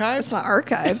 It's yeah, archived? It's not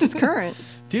archived. It's current.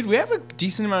 Dude, we have a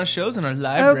decent amount of shows in our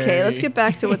library. Okay, let's get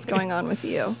back to what's going on with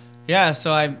you. Yeah,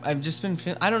 so I've just been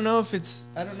I don't know if it's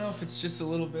just a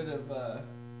little bit of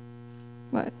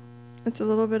What? It's a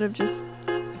little bit of just.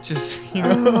 you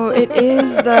know. Oh, it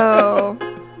is though.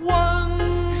 One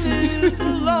is the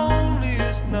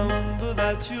loneliest number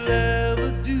that you'll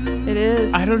ever do. It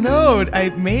is. I don't know.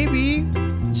 Maybe.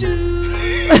 Two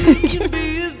can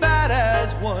be as bad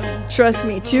as one. Trust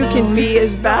me, two can be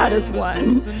as bad as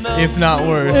one, If not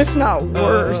worse. if not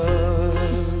worse.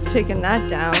 Taking that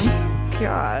down.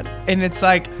 God. And it's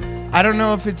like, I don't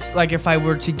know if it's like if I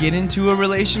were to get into a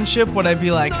relationship, would I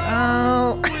be like,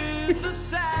 oh,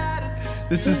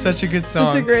 this is such a good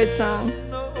song. It's a great song.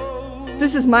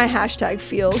 This is my hashtag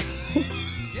feels.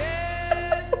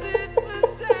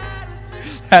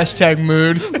 Hashtag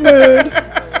mood.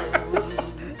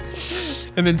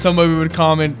 And then somebody would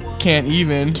comment, can't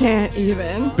even. Can't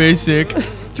even. Basic.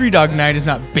 Three Dog Night is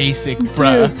not basic,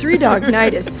 bruh. Dude, Three Dog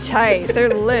Night is tight. They're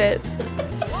lit.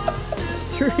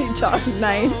 Three Dog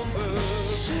Night.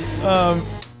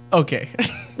 Okay.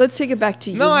 Let's take it back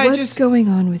to you. No, What's going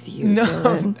on with you, No,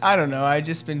 Dylan? I don't know. I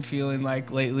just been feeling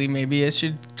like lately maybe I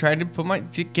should try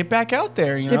to get back out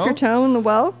there, you know? Dip your toe in the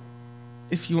well?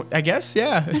 If you, I guess,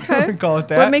 yeah. Okay. Call it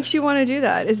that. What makes you want to do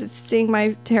that? Is it seeing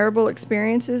my terrible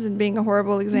experiences and being a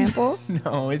horrible example?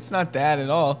 No, it's not that at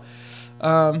all.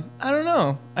 I don't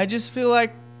know. I just feel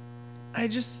like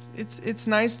it's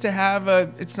nice to have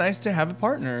a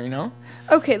partner, you know?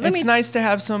 Okay, It's nice to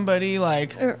have somebody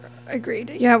like Agreed.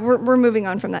 Yeah, we're moving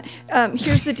on from that.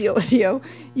 Here's the deal with you.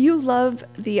 You love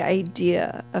the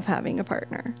idea of having a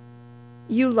partner.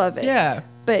 You love it. yeah,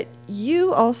 But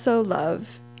you also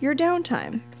love your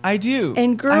downtime. I do.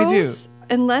 And girls,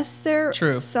 I unless they're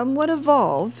True. somewhat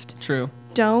evolved, do. True.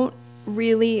 don't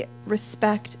really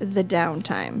respect the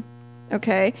downtime.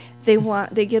 Okay? They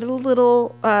get a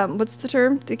little, what's the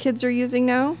term the kids are using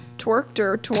now? Twerked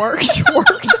or twerked?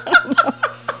 Twerked? I don't know.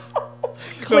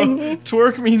 Clingy? So,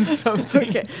 twerk means something.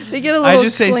 Okay. They get a little I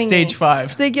just say clingy. stage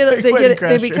 5. They Like Wedding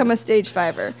they become a Crashers. stage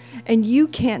fiver. And you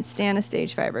can't stand a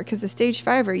stage fiver because a stage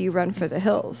fiver, you run for the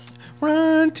hills.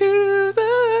 Run to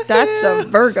the That's the hills.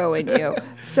 Virgo in you.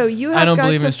 So you have I don't got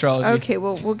believe to, in astrology. Okay,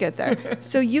 well, we'll get there.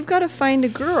 So you've got to find a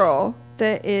girl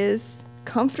that is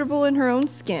comfortable in her own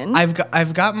skin.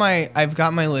 I've got my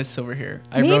list over here.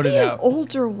 I Maybe wrote it an out.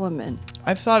 older woman.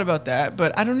 I've thought about that,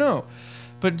 but I don't know.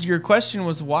 But your question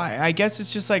was why? I guess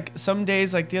it's just like some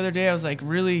days, like the other day, I was like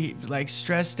really like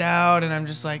stressed out, and I'm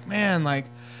just like, man, like,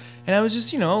 and I was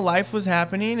just, life was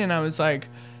happening, and I was like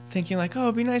thinking like, oh,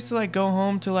 it'd be nice to like go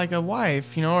home to like a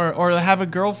wife, or have a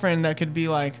girlfriend that could be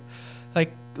like a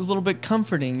little bit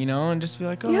comforting, and just be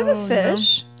like, oh, You have a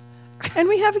fish, and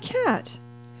we have a cat.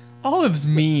 Olive's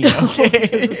mean, okay?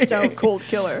 He's a stone cold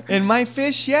killer. And my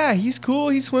fish, yeah, he's cool.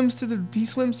 He swims to the He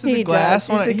glass.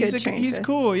 does. He's a good trained he's fish.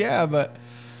 cool, yeah. But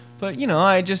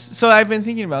so I've been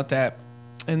thinking about that,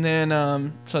 and then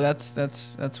so that's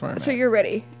where I'm So at. you're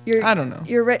ready. I don't know.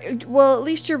 You're ready. Well, at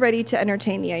least you're ready to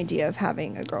entertain the idea of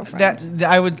having a girlfriend.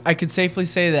 I could safely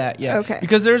say that, yeah. Okay.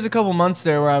 Because there's a couple months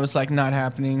there where I was like, not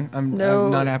happening. I'm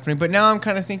not happening. But now I'm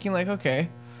kind of thinking like, okay,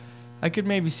 I could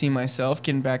maybe see myself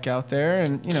getting back out there,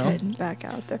 and Getting back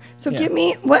out there. So Yeah. give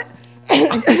me what?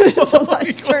 It's a lot.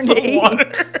 It's turned Some 80. water.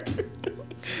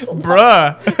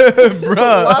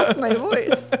 Bruh. Lost my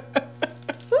voice.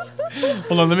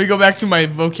 Hold on, let me go back to my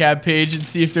vocab page and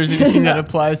see if there's anything that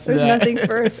applies to There's that. nothing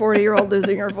for a 40-year-old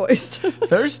losing her voice.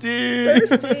 Thirsty.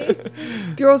 Thirsty.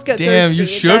 Girls get Damn, thirsty. you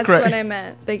shook That's right- what I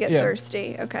meant. They get Yeah.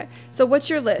 thirsty. Okay. So what's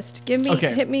your list?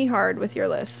 Okay. Hit me hard with your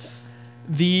list.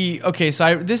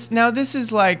 This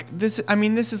is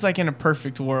like in a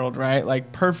perfect world, right?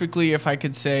 Like perfectly, if I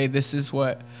could say this is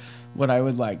what I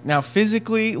would like. Now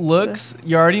physically, looks,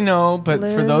 you already know, but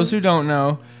for those who don't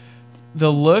know,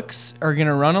 The looks are going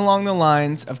to run along the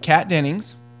lines of Kat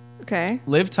Dennings, Okay.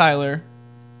 Liv Tyler,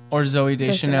 or Zoe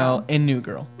Deschanel Deschanel. in New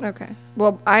Girl. Okay.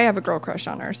 Well, I have a girl crush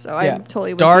on her, so Yeah. I'm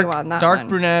totally with dark, you on that dark one.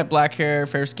 brunette, black hair,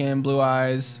 fair skin, blue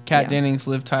eyes. Kat Yeah. Dennings,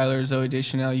 Liv Tyler, Zoe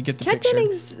Deschanel. You get the Kat picture.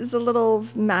 Dennings is a little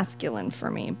masculine for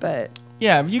me, but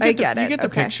Yeah, you get I the, get it. You get the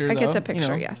okay. picture. I get though, the picture. you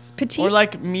know. Yes. Petite. Or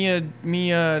like Mia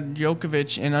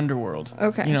Djokovic in Underworld.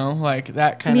 Okay. You know, like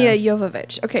that kind Mia of.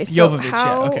 Jovovich. Okay. So Jovovich, yeah,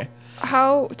 how okay.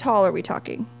 how tall are we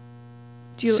talking?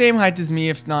 Do you? Same height as me,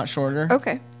 if not shorter.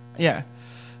 Okay. Yeah,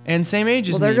 and same age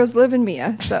as Well, there me. goes Liv and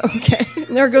Mia. So okay.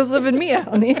 There goes Liv and Mia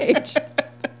on the age.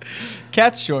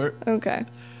 Cat's short. Okay.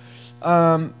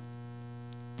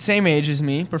 Same age as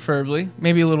me, preferably.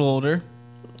 Maybe a little older.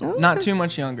 Oh, Not okay. too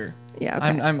much younger. Yeah.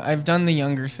 Okay. I've done the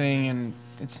younger thing, and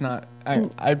it's not.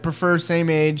 Mm. I prefer same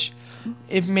age,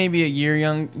 if maybe a year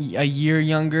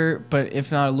younger, but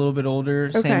if not a little bit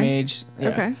older, same Okay. age. Yeah.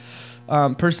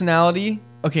 Okay. Personality.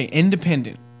 Okay,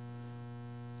 independent.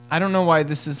 I don't know why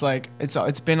this is like it's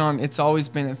always been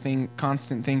a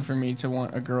constant thing for me to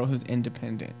want a girl who's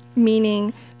independent.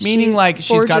 Meaning Meaning she like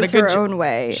she's got a forges good her own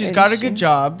way. She's and got a good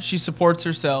job. She supports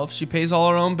herself. She pays all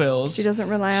her own bills. She doesn't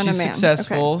rely on She's a man.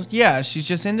 successful. Yeah, she's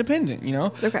just independent, you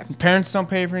know? Okay. Parents don't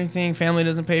pay for anything. Family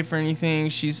doesn't pay for anything.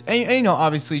 She's, and, you know,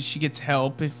 obviously she gets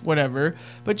help if whatever,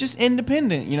 but just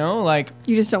independent, you know? Like,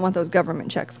 You just don't want those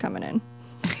government checks coming in.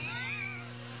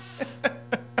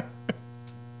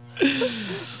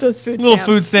 Those food little stamps.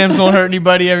 food stamps won't hurt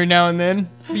anybody every now and then.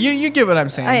 You get what I'm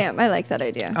saying. I am. I like that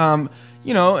idea.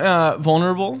 You know,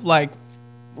 vulnerable, like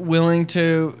willing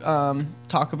to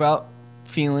talk about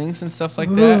feelings and stuff like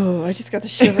that. Ooh, I just got the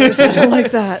shivers. I don't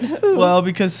like that. Ooh. Well,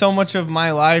 because so much of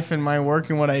my life and my work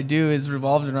and what I do is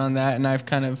revolved around that, and I've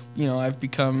kind of, you know, I've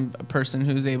become a person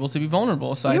who's able to be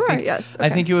vulnerable. So You I are, think, yes, I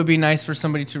okay. think it would be nice for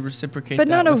somebody to reciprocate, But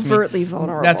that not with me. overtly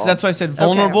vulnerable. That's why I said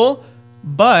vulnerable,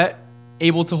 but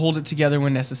able to hold it together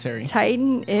when necessary.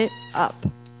 Tighten it up.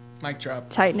 Mic drop.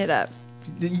 Tighten it up.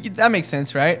 That makes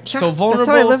sense, right? Yeah, So that's vulnerable.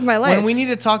 how I live my life. When we need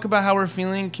to talk about how we're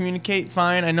feeling, communicate.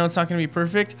 Fine. I know it's not going to be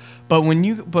perfect, but when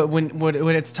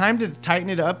it's time to tighten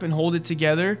it up and hold it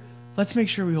together, let's make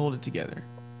sure we hold it together.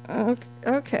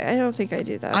 Okay. I don't think I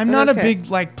do that. I'm but not okay. a big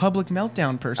like public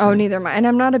meltdown person. Oh, neither am I. And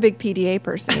I'm not a big PDA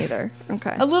person either.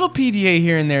 Okay. A little PDA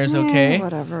here and there is okay.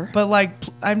 Whatever. But like,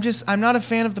 I'm not a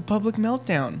fan of the public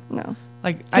meltdown. No.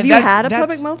 Like, Have you had a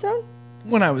public meltdown?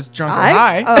 When I was drunk or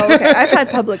high. Oh, okay. I've had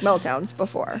public meltdowns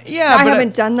before. Yeah, I but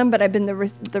haven't done them, but I've been the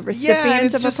recipient Yeah, and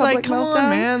it's of a just public like, come meltdown. on,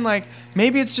 man. Like,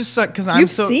 maybe it's just because I'm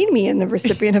You've so. seen me in the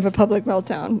recipient of a public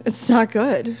meltdown. It's not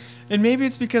good. And maybe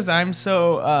it's because I'm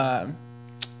so,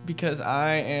 because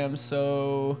I am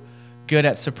so good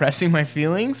at suppressing my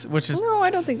feelings, which is. No, I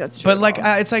don't think that's true. But at like,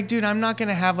 all. it's like, dude, I'm not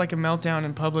gonna have like a meltdown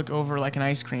in public over like an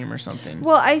ice cream or something.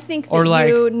 Well, I think that Or like-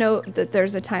 you know that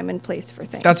there's a time and place for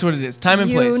things. That's what it is. Time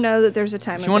and place. You know that there's a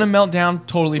time If and you want to place. melt down,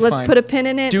 totally Let's fine. put a pin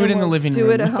in it. Do it and in the we'll living do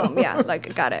room. it at home. Yeah,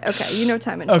 like got it. Okay, you know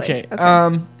time and Okay. place.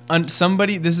 Okay.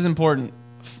 Somebody. This is important.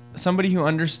 Somebody who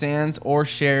understands or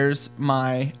shares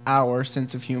my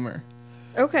sense of humor.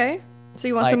 Okay. So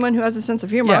you want Like- someone who has a sense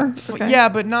of humor? Yeah, Okay. yeah,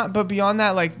 but beyond that,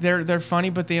 like they're funny,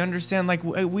 but they understand. Like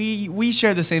we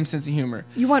share the same sense of humor.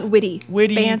 You want witty,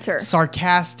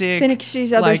 sarcastic, finish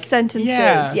each other's like, sentences.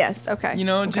 yeah. Yes. Okay. You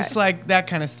know, Okay. just like that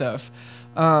kind of stuff.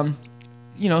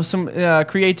 You know, some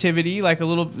creativity, like a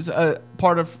little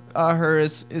part of her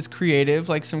is creative,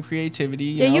 like some creativity.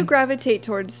 Yeah, know? you gravitate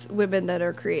towards women that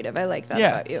are creative. I like that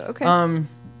Yeah. about you. Okay.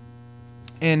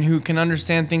 And who can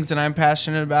understand things that I'm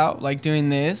passionate about, like doing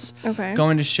this, Okay.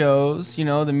 going to shows, you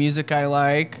know, the music I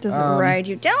like. Doesn't ride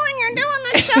you. Dylan, you're doing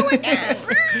the show again.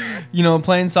 You know,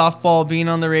 playing softball, being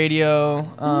on the radio,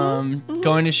 Mm-hmm.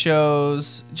 going to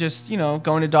shows, just, you know,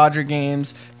 going to Dodger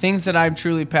games, things that I'm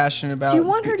truly passionate about. Do you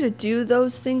want her to do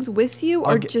those things with you,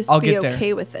 or just I'll be get there.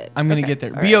 okay with it? I'm going to Okay, get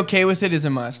there. all Be right. okay with it is a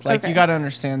must. Like, Okay. you got to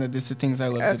understand that this is things I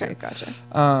love to Okay, do.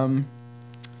 gotcha.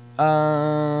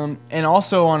 And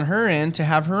also on her end to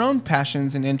have her own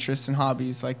passions and interests and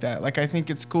hobbies like that. Like I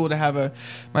think it's cool to have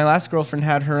my last girlfriend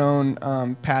had her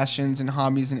own passions and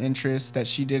hobbies and interests that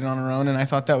she did on her own, and I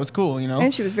thought that was cool, you know.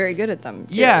 And she was very good at them.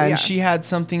 Too. Yeah, and she had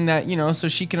something that, you know, so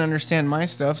she can understand my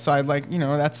stuff. So I'd like, you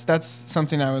know, that's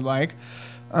something I would like.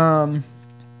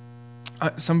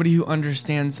 Somebody who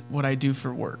understands what I do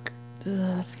for work.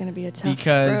 Ugh, it's gonna be a tough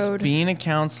Because road. being a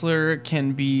counselor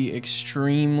can be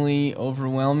extremely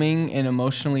overwhelming and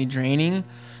emotionally draining,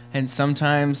 and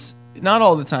sometimes, not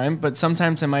all the time, but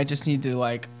sometimes I might just need to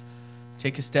like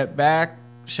take a step back,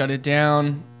 shut it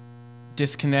down,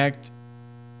 disconnect,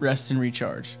 rest and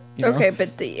recharge. You know? Okay,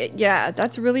 but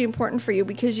that's really important for you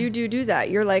because you do that.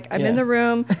 You're like, I'm in Yeah. the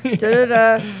room,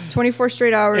 24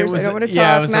 straight hours. I don't want to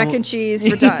talk. Mac and cheese.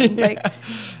 We're done. Yeah. Like,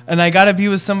 and I gotta be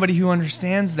with somebody who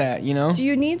understands that. You know. do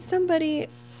you need somebody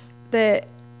that?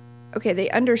 Okay, they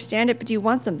understand it, but do you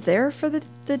want them there for the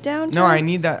downtime? No, I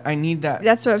need that. I need that.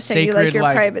 That's what I'm saying. You like sacred, your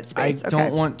private space. I Okay.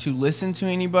 don't want to listen to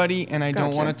anybody, and I don't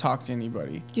Gotcha. want to talk to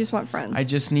anybody. You just want friends. I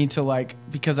just need to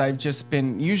because I've just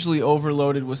been usually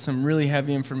overloaded with some really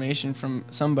heavy information from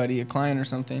somebody, a client or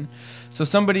something. So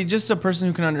somebody, just a person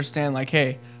who can understand, like,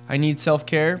 hey, I need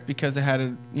self-care because I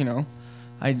had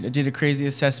I did a crazy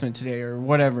assessment today or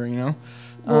whatever, you know.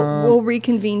 We'll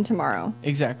reconvene tomorrow.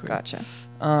 Exactly. Gotcha.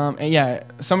 And yeah,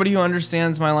 somebody who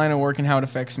understands my line of work and how it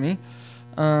affects me.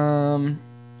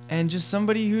 And just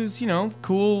somebody who's,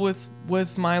 cool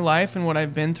with my life and what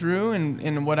I've been through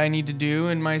and what I need to do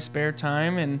in my spare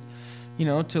time and,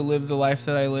 to live the life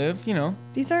that I live,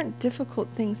 These aren't difficult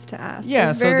things to ask. Yeah,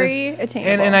 They're so very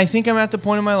attainable. And I think I'm at the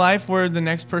point in my life where the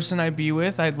next person I be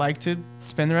with, I'd like to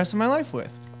spend the rest of my life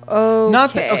with.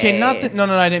 Okay. No,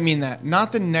 I didn't mean that.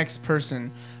 Not the next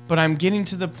person, but I'm getting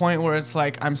to the point where it's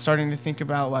like I'm starting to think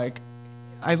about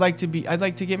I'd like to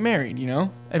get married,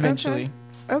 eventually.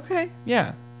 Okay.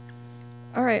 Yeah.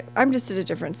 All right. I'm just at a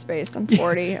different space. I'm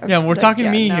 40. Yeah, we're talking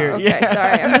me here. Okay, Yeah.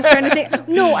 sorry. I'm just trying to think.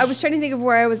 No, I was trying to think of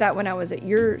where I was at when I was at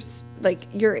your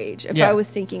age. If Yeah. I was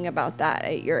thinking about that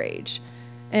at your age.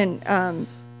 And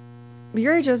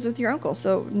your age, I was with your uncle.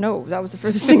 So, no, that was the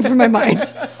furthest thing from my mind.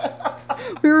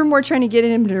 We were more trying to get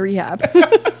him to rehab.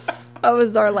 That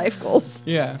was our life goals.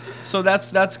 Yeah. So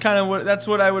that's kind of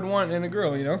what I would want in a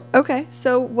girl, Okay.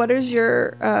 So what is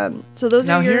your so those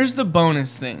Now are your here's the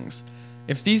bonus things.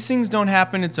 If these things don't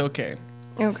happen, it's okay.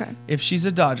 Okay. If she's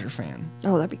a Dodger fan,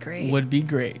 Oh, that'd be great. would be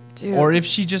great. Dude. Or if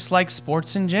she just likes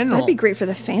sports in general. That'd be great for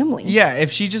the family. Yeah,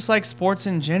 if she just likes sports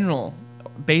in general,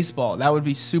 baseball, that would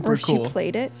be super Or if cool. she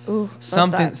played it. Ooh, love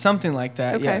something that. something like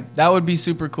that. Okay. Yeah. That would be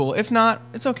super cool. If not,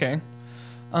 it's okay.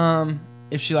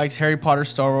 If she likes Harry Potter,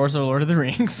 Star Wars, or Lord of the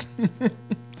Rings.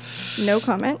 No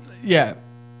comment. Yeah.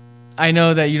 I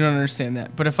know that you don't understand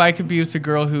that. But if I could be with a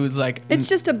girl who's like It's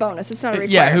just a bonus. It's not a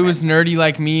requirement. yeah, who was nerdy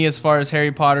like me as far as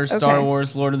Harry Potter, Star Okay.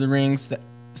 Wars, Lord of the Rings, that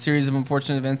series of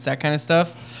unfortunate events, that kind of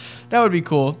stuff. That would be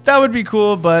cool. That would be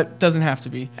cool, but doesn't have to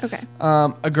be. Okay.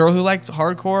 A girl who liked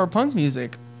hardcore or punk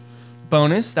music.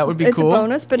 Bonus. That would be It's cool. a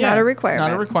bonus, but not a requirement.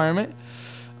 Not a requirement.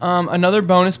 Another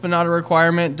bonus, but not a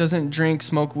requirement. Doesn't drink,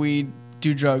 smoke weed,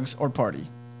 do drugs, or party.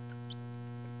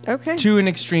 Okay. To an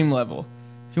extreme level.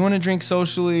 If you want to drink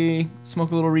socially,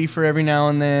 smoke a little reefer every now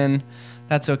and then,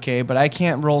 that's okay. But I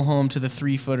can't roll home to the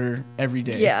 3-footer every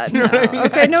day. Yeah. You know No. what I mean?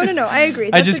 Okay. No. I agree. I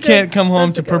That's just a good- can't come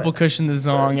home that's to a good Purple one. Cushion the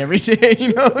Zong every day.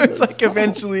 It's like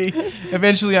eventually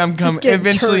I'm coming. get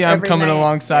Eventually, turned I'm every coming night.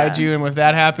 alongside Yeah. you, and if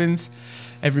that happens,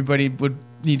 everybody would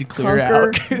need to clear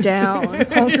Hunker out. down.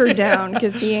 Hunker down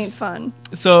because he ain't fun.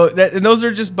 So and those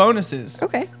are just bonuses.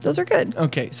 Okay. Those are good.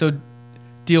 Okay, so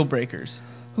deal breakers.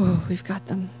 Oh, we've got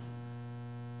them.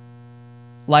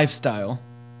 Lifestyle.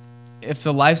 If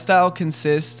the lifestyle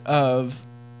consists of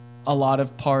a lot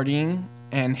of partying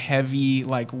and heavy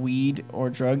weed or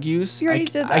drug use, You already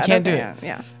did that. I can't do Okay, it.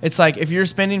 Yeah. It's like if you're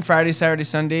spending Friday, Saturday,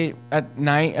 Sunday at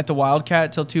night at the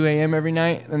Wildcat till 2 a.m. every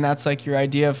night, then that's like your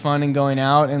idea of fun and going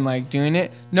out and doing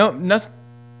it. No, nothing,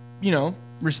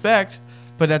 respect,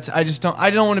 but I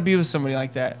don't want to be with somebody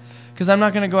like that because I'm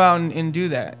not going to go out and do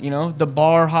that. The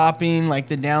bar hopping,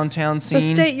 the downtown So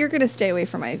scene. you're gonna stay away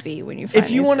from IV when you find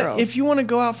If you want want to, if you want to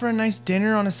go out for a nice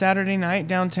dinner on a Saturday night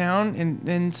downtown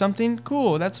and something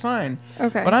cool, that's fine.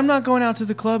 Okay. But I'm not going out to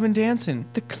the club and dancing.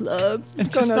 the club.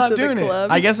 Just Going out not to doing the it.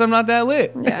 club. I guess I'm not that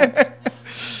lit. Yeah.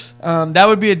 That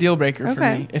would be a deal breaker for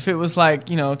Okay. me. If it was time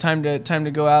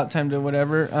to go out, time to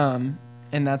whatever,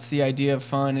 and that's the idea of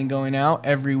fun and going out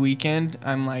every weekend,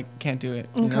 I'm like, can't do it.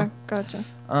 You Okay. Gotcha.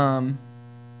 know?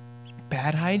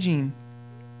 Bad hygiene.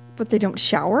 But they don't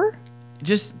shower?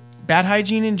 Just bad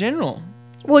hygiene in general.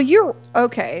 Well, you're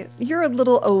okay. You're a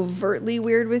little overtly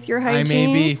weird with your hygiene.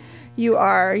 I may be. You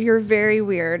are. You're very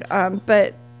weird.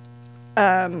 But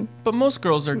But most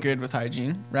girls are good with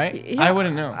hygiene, right? yeah, I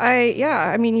wouldn't know.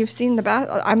 I mean, you've seen the bath.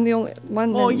 I'm the only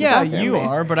one. Well, in the yeah, bathroom, you right?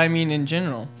 are, but I mean in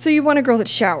general. So you want a girl that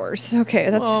showers? Okay,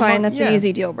 that's Well, fine. That's yeah. an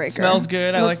easy deal breaker. Smells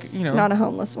good. I like, Not a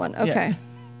homeless one. Okay.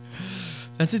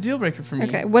 That's a deal breaker for me.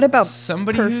 Okay. What about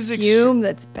Somebody who's perfume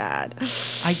that's bad?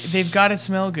 they've got to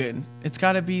smell good. It's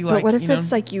got to be like. But what if you know,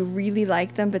 it's like you really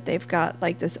like them, but they've got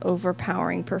this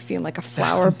overpowering perfume, like a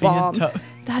flower That'd be a bomb? tough-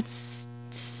 That's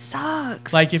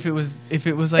sucks. Like if it was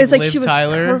like it's like Liv she was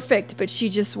Tyler, perfect, but she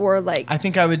just wore like. I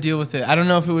think I would deal with it. I don't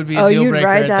know if it would be a Oh, deal you'd breaker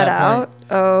ride at that that out? point.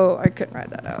 Oh, I couldn't ride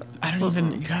that out. I don't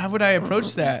even. How would I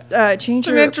approach that? Change It's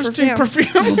an your interesting perfume.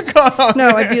 perfume. Come on. No,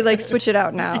 I'd be like, switch it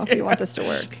out now if you want this to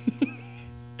work.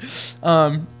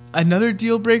 Another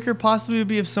deal breaker possibly would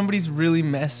be if somebody's really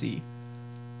messy.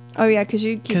 Oh yeah, because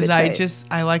you keep it Because tight.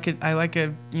 I like it. I like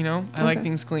a, I like Okay.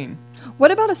 things clean.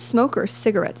 What about a smoker,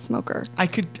 cigarette smoker? I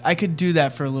could do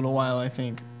that for a little while. I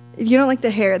think. You don't like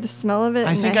the hair, the smell of it.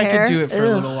 I and think the I could hair? do it for a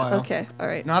little Ugh, while. Okay, all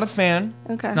right. Not a fan.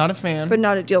 Okay. Not a fan. But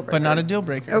not a deal breaker. But not a deal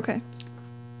breaker. Okay.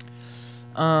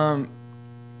 I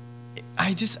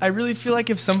really feel like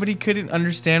if somebody couldn't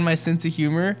understand my sense of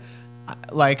humor,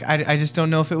 I just don't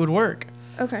know if it would work.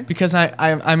 Okay. Because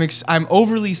I'm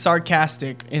overly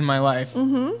sarcastic in my life.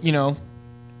 Mm-hmm.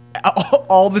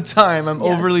 All the time I'm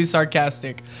Yes. overly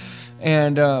sarcastic,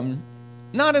 and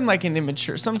not in like an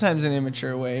immature, sometimes an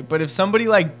immature way. But if somebody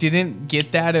like didn't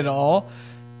get that at all,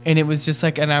 and it was just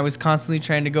like, and I was constantly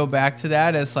trying to go back to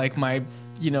that as like my,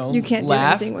 You can't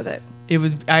laugh, do anything with it. It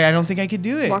was I don't think I could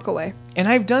do it. Walk away. And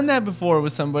I've done that before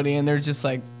with somebody, and they're just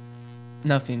like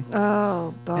nothing,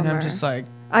 Oh, bummer. and I'm just like,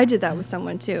 I did that with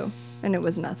someone too, and it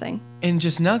was nothing. and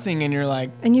just nothing, and you're like,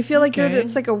 And you feel like Okay.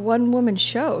 it's like a one woman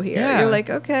show here. Yeah. You're like,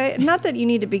 okay, not that you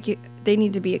need to be they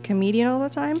need to be a comedian all the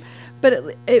time,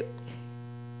 but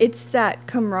it's that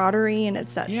camaraderie and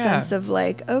it's that Yeah. sense of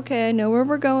like, okay, I know where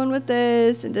we're going with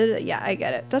this, and yeah, I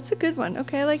get it. That's a good one.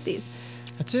 Okay, I like these.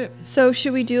 that's it. So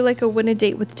should we do like a win a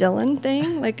date with Dylan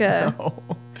thing? Like a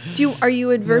are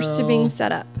you adverse to being No.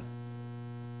 set up?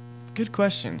 Good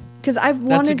question. Because I've That's a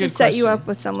wanted to good set you question. up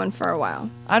with someone for a while.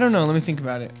 I don't know. Let me think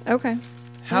about it. Okay.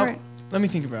 How? All right. Let me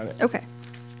think about it. Okay.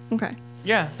 Okay.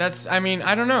 Yeah, that's. I mean,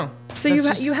 I don't know. So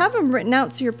you have them written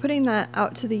out, so you're putting that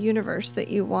out to the universe that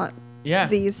you want Yeah.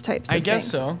 these types of I guess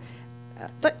things. so.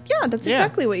 But yeah, that's Yeah.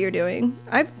 exactly what you're doing.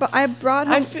 I brought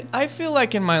home. I feel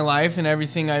like in my life and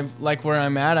everything I've like where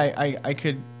I'm at,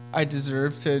 I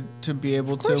deserve to be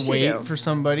able to course you wait do. for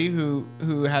somebody who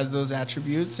has those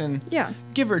attributes and Yeah.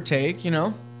 give or take,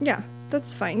 Yeah,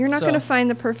 that's fine. You're not So- going to find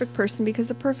the perfect person because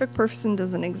the perfect person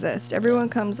doesn't exist. Everyone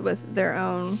comes with their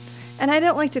own. And I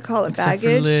don't like to call it Except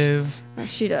baggage. for Liv. Oh,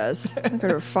 she does. Look at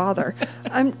her father.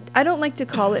 I don't like to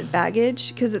call it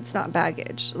baggage because it's not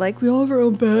baggage. Like we all have our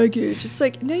own baggage. It's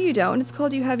like no, you don't. It's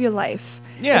called you have your life.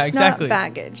 Yeah, it's exactly. not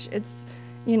baggage. It's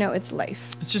it's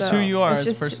life. It's just who you are It's as a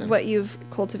just person. what you've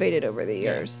cultivated over the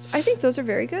years. I think those are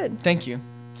very good. Thank you.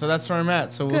 So that's where I'm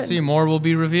at. So we'll Good. see. More will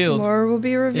be revealed. More will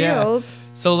be revealed.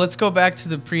 So let's go back to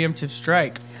the preemptive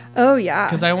strike Oh yeah.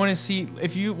 because I want to see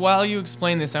while you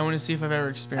explain this, I want to see if I've ever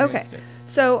experienced Okay. it.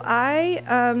 So I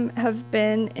have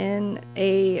been in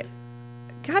a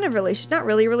kind of not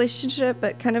really a relationship,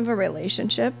 but kind of a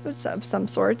relationship of some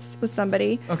sorts with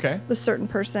somebody, Okay. a certain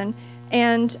person,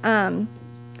 and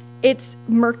it's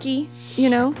murky,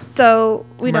 So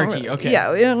we don't. Murky, okay.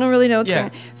 Yeah, we don't really know what's Yeah.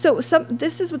 going on. So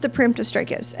this is what the preemptive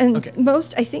strike is, and Okay.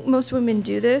 I think most women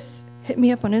do this. Hit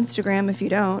me up on Instagram if you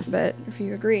don't, but if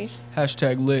you agree.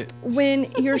 #lit. When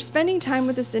you're spending time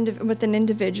with with an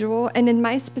individual, and in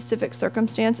my specific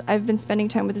circumstance, I've been spending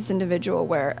time with this individual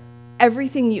where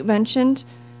everything you mentioned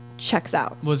checks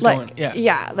out. Was like, going- yeah.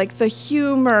 Yeah, like the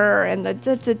humor and the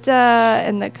da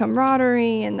and the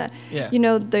camaraderie and the Yeah.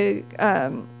 the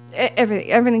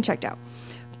everything checked out.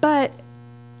 But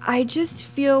I just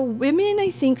feel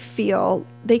women feel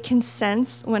they can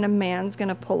sense when a man's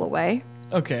gonna pull away.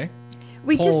 Okay.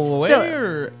 We Pull just away feel it.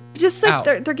 or Just like out?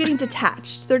 they're getting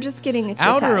detached. They're just getting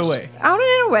detached. Out or away? Out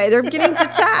and away. They're getting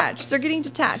detached. They're getting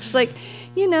detached. Like,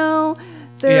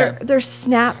 they're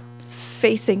snap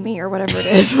facing me or whatever it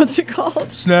is. What's it called?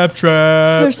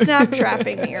 Snapchat. They're snap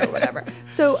trapping me or whatever.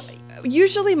 So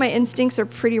usually my instincts are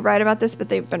pretty right about this, but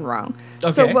they've been wrong.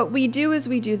 So Okay. what we do is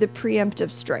we do the preemptive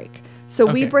strike. So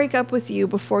we Okay. break up with you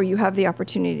before you have the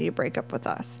opportunity to break up with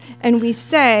us. And we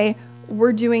say,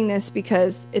 we're doing this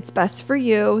because it's best for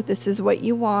you. This is what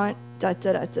you want. Da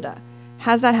da da da da.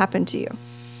 Has that happened to you?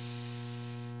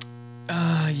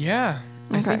 Yeah.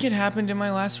 I Okay. think it happened in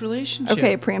my last relationship.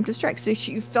 Okay, preemptive strike. So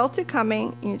you felt it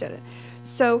coming and you did it.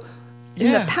 So in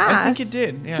Yeah, the past, I think it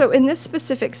did. Yeah. So in this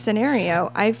specific scenario,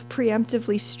 I've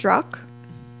preemptively struck,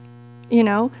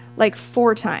 like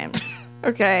 4 times.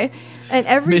 Okay. And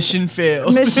every Mission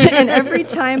failed. and every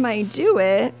time I do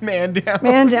it, Man down.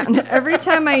 man down. Every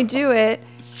time I do it,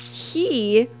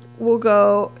 he will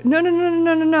go,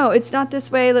 no, it's not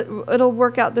this way. It'll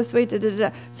work out this way. Da, da, da.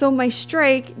 So my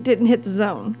strike didn't hit the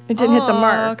zone. It didn't hit the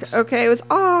mark. Ox. Okay, it was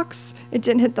ox. It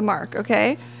didn't hit the mark.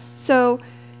 Okay, so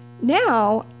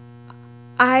now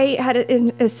I had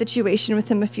a situation with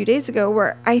him a few days ago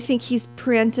where I think he's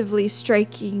preemptively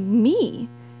striking me.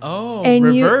 Oh, And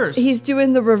reverse. he's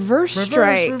doing the reverse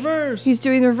strike. Reverse. He's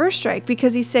doing the reverse strike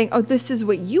because he's saying, oh, this is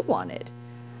what you wanted.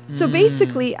 So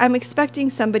basically, I'm expecting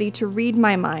somebody to read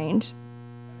my mind.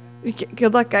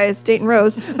 Good luck, guys, dating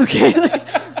Rose. Okay,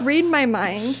 read my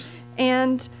mind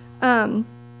and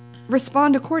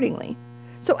respond accordingly.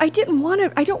 So I didn't want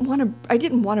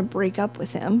to break up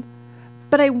with him,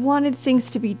 but I wanted things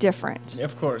to be different.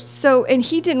 Of course. So, and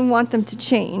he didn't want them to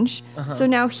change. So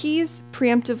now he's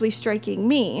preemptively striking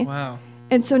me. Wow.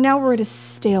 And so now we're at a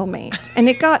stalemate, and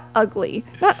it got ugly.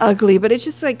 Not ugly, but it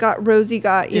just like Rosie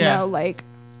got, you know, like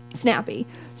snappy.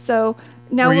 So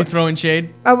now Were you throwing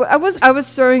shade? I was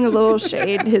throwing a little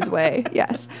shade his way,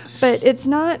 yes. But it's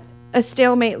not a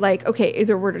stalemate like, okay,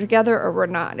 either we're together or we're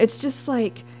not. It's just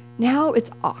like, now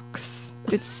it's ox.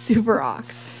 It's super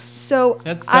ox. So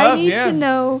That's I tough, need yeah. to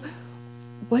know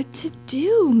what to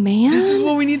do, man. This is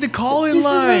what we need the call-in This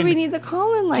line. is where we need the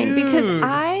call-in line Dude. because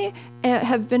I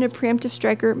have been a preemptive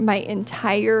striker my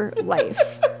entire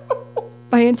life.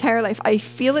 My entire life. I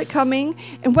feel it coming,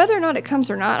 and whether or not it comes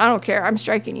or not, I don't care. I'm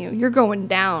striking you. You're going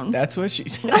down. That's what she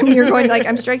said. I mean, you're going like,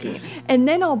 I'm striking you. And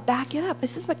then I'll back it up.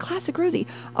 This is my classic Rosie.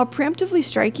 I'll preemptively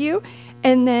strike you,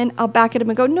 and then I'll back it up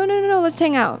and go, no, let's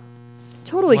hang out.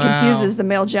 Totally Wow. confuses the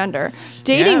male gender.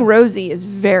 Dating Yeah. Rosie is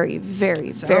very,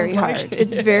 very, very like hard. it.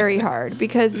 It's very hard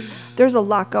because there's a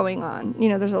lot going on.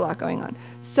 There's a lot going on.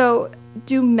 So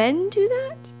do men do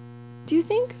that? Do you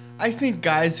think? I think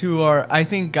guys who are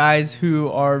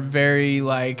very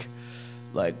like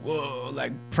whoa,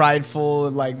 like prideful,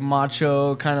 like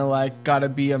macho, kind of like gotta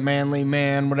be a manly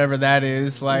man, whatever that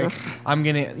is. Like I'm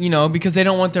gonna, because they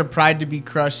don't want their pride to be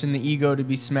crushed and the ego to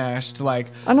be smashed. Like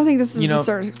I don't think this is You know,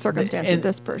 the circumstance and with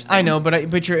this person. I know,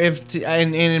 but you're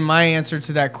and my answer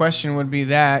to that question would be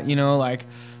that like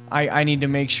I need to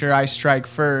make sure I strike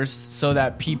first so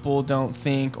that people don't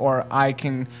think, or I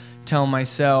can tell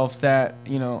myself that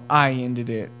I ended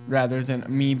it rather than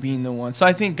me being the one. So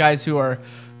I think guys who are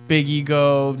big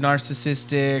ego,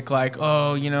 narcissistic, like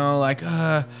I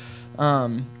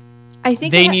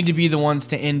think they need to be the ones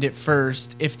to end it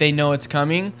first. If they know it's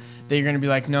coming, they're gonna be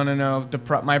like, no,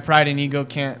 my pride and ego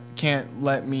can't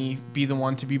let me be the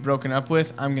one to be broken up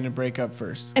with. I'm gonna break up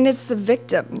first. And it's the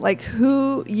victim, like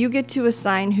who you get to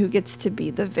assign who gets to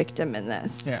be the victim in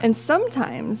this. Yeah. And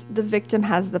sometimes the victim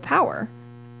has the power.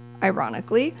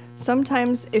 Ironically,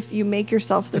 sometimes if you make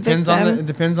yourself the Depends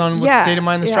victim, on what state of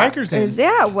mind the striker's in.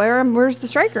 Where's the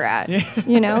striker at?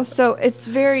 Yeah. So it's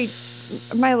very,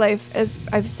 my life, as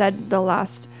I've said the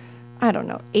last,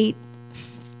 8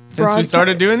 Since we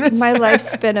started doing this? My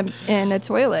life's been in a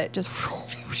toilet, just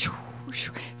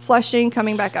flushing,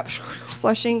 coming back up,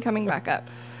 flushing, coming back up.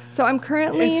 So I'm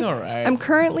currently, It's all right. I'm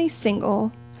currently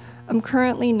single. I'm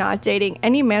currently not dating.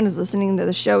 Any man who's listening to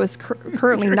the show is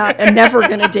currently not and never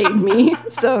going to date me.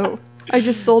 So I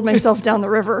just sold myself down the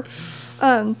river.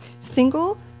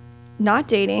 Single, not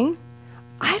dating.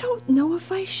 I don't know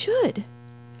if I should.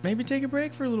 Maybe take a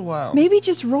break for a little while. Maybe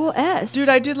just roll S. Dude,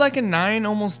 I did like a 9,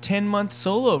 almost 10-month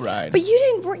solo ride. But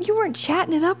you weren't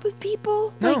chatting it up with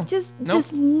people? No. Like just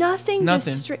Nope. nothing?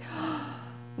 Nothing. Just straight.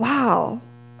 Wow.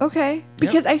 Okay.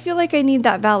 Because I feel like I need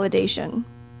that validation.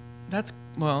 That's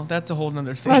a whole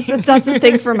nother thing. That's a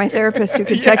thing for my therapist who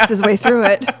can text his way through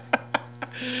it.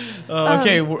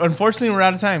 Okay, unfortunately, we're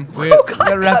out of time. We God,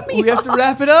 gotta cut me we have to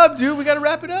wrap it up, dude. We gotta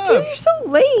wrap it up. Dude, you're so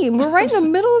lame. We're right in the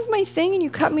middle of my thing and you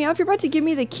cut me off. You're about to give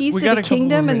me the keys We to got the a couple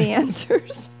kingdom more and the minutes.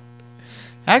 answers.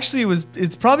 Actually,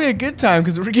 it's probably a good time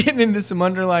because we're getting into some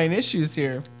underlying issues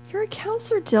here. You're a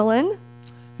counselor, Dylan.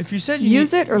 If you said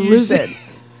Use it or lose it.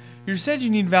 You said you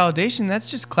need validation. That's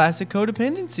just classic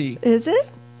codependency. Is it?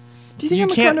 Do you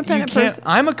think I'm a codependent person?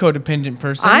 I'm a codependent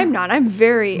person. I'm not. I'm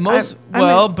very...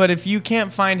 But if you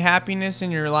can't find happiness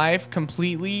in your life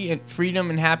completely, and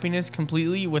freedom and happiness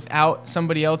completely without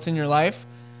somebody else in your life,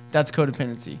 that's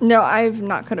codependency. No, I'm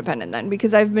not codependent then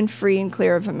because I've been free and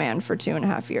clear of a man for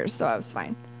 2.5 years, so I was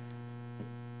fine.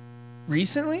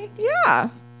 Recently? Yeah.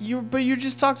 You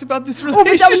just talked about this Oh,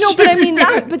 relationship. but I mean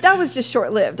that was just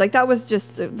short lived. Like that was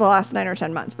just the last 9 or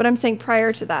 10 months. But I'm saying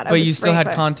prior to that, I But was you still had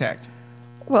frank- contact.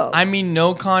 Well, I mean,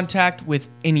 no contact with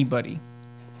anybody.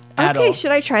 At okay. all.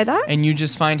 Should I try that? And you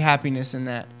just find happiness in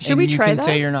that. Should and we you try can that?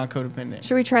 say you're not codependent.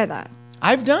 Should we try that?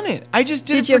 I've done it. I just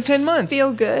did it you for 10 months.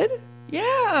 Feel good?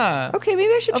 Yeah. Okay,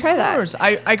 maybe I should try that. Of course.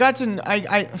 I got to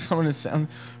I want to sound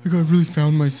like I really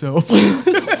found myself.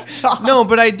 No,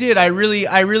 but I did. I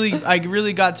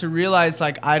really got to realize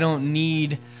like I don't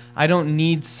need I don't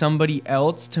need somebody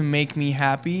else to make me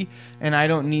happy, and I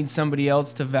don't need somebody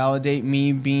else to validate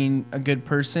me being a good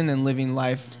person and living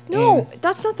life. No,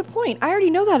 that's not the point. I already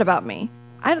know that about me.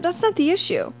 That's not the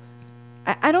issue.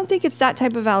 I don't think it's that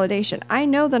type of validation. I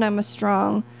know that I'm a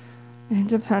strong,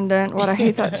 independent, I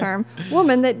hate that term,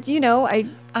 woman that,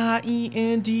 IENDEP.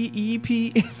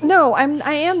 No,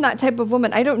 I am that type of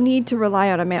woman. I don't need to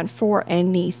rely on a man for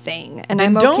anything, and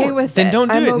Then I'm okay with it. Then don't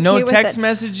do I'm it. okay No with text it.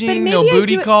 messaging, But no maybe I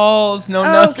booty do it- calls, no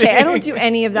nothing. Okay, I don't do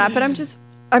any of that, but I'm just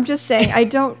saying I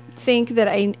don't think that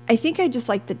I think I just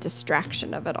like the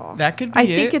distraction of it all. That could be I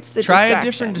it. think it's the Try distraction.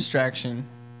 a different distraction.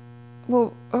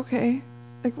 Well, okay.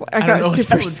 Like I don't know got what that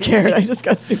super would be. scared. I just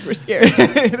got super scared.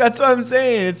 That's what I'm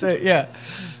saying. It's yeah.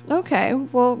 Okay,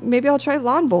 well maybe I'll try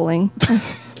lawn bowling.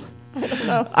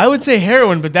 I would say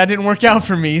heroin, but that didn't work out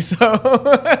for me. So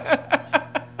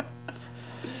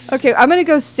Okay, I'm gonna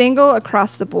go single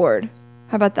across the board.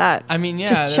 How about that? I mean, yeah.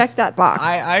 Just check that box.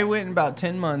 I went about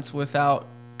 10 months without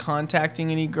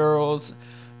contacting any girls,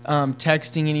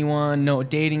 texting anyone, no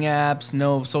dating apps,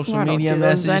 no social Well, I don't media do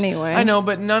those messages. anyway. I know,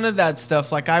 but none of that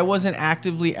stuff. Like I wasn't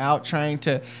actively out trying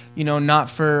to, not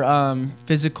for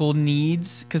physical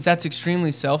needs, because that's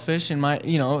extremely selfish. And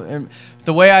and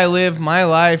the way I live my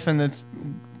life and the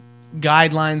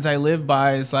guidelines I live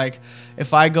by is like,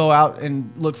 if I go out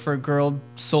and look for a girl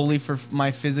solely for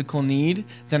my physical need,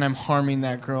 then I'm harming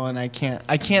that girl, and I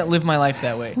can't live my life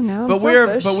that way. No, I'm but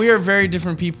selfish. we are very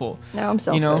different people. No, I'm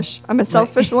You know? selfish. I'm a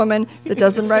selfish woman that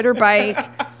doesn't ride her bike,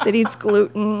 that eats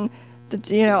gluten,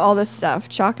 that all this stuff.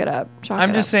 Chalk it up.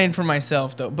 I'm just saying for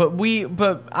myself though. But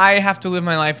I have to live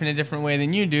my life in a different way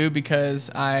than you do because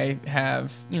I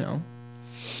have,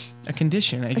 a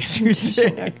condition, I guess you could say.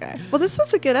 Okay. Well, this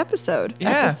was a good episode.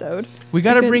 Yeah. We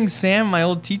got to bring Sam, my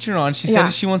old teacher, on. She Yeah.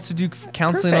 said she wants to do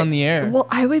counseling on the air. Well,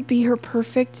 I would be her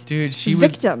perfect Dude, she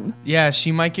victim. Yeah,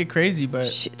 she might get crazy,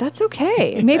 but That's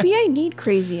okay. Maybe I need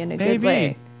crazy in a good Maybe.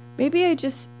 way. Maybe I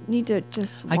just need to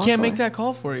just. I walk can't make away. that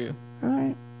call for you. All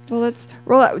right. Well, let's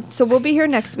roll out. So we'll be here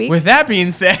next week. With that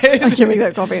being said, I can't make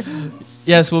that call for you.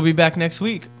 yes, we'll be back next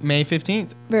week, May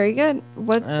 15th. Very good.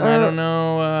 What? And I don't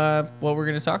know what we're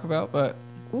going to talk about, but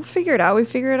We'll figure it out. We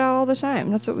figure it out all the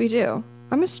time. That's what we do.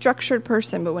 I'm a structured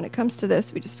person, but when it comes to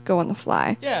this, we just go on the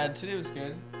fly. yeah, today was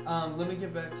good. Let me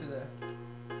get back to the...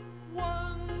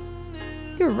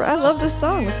 You're right. I love this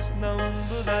song.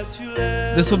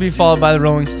 This will be followed by the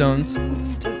Rolling Stones.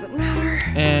 This doesn't matter.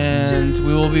 And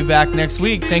we will be back next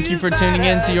week. Thank you for tuning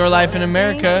in to Your Life in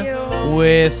America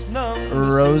with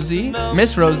Rosie,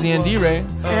 Miss Rosie and D-Ray.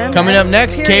 Coming up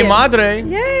next, K Period. Madre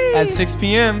Yay! at 6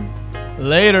 p.m.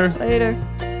 Later. Later.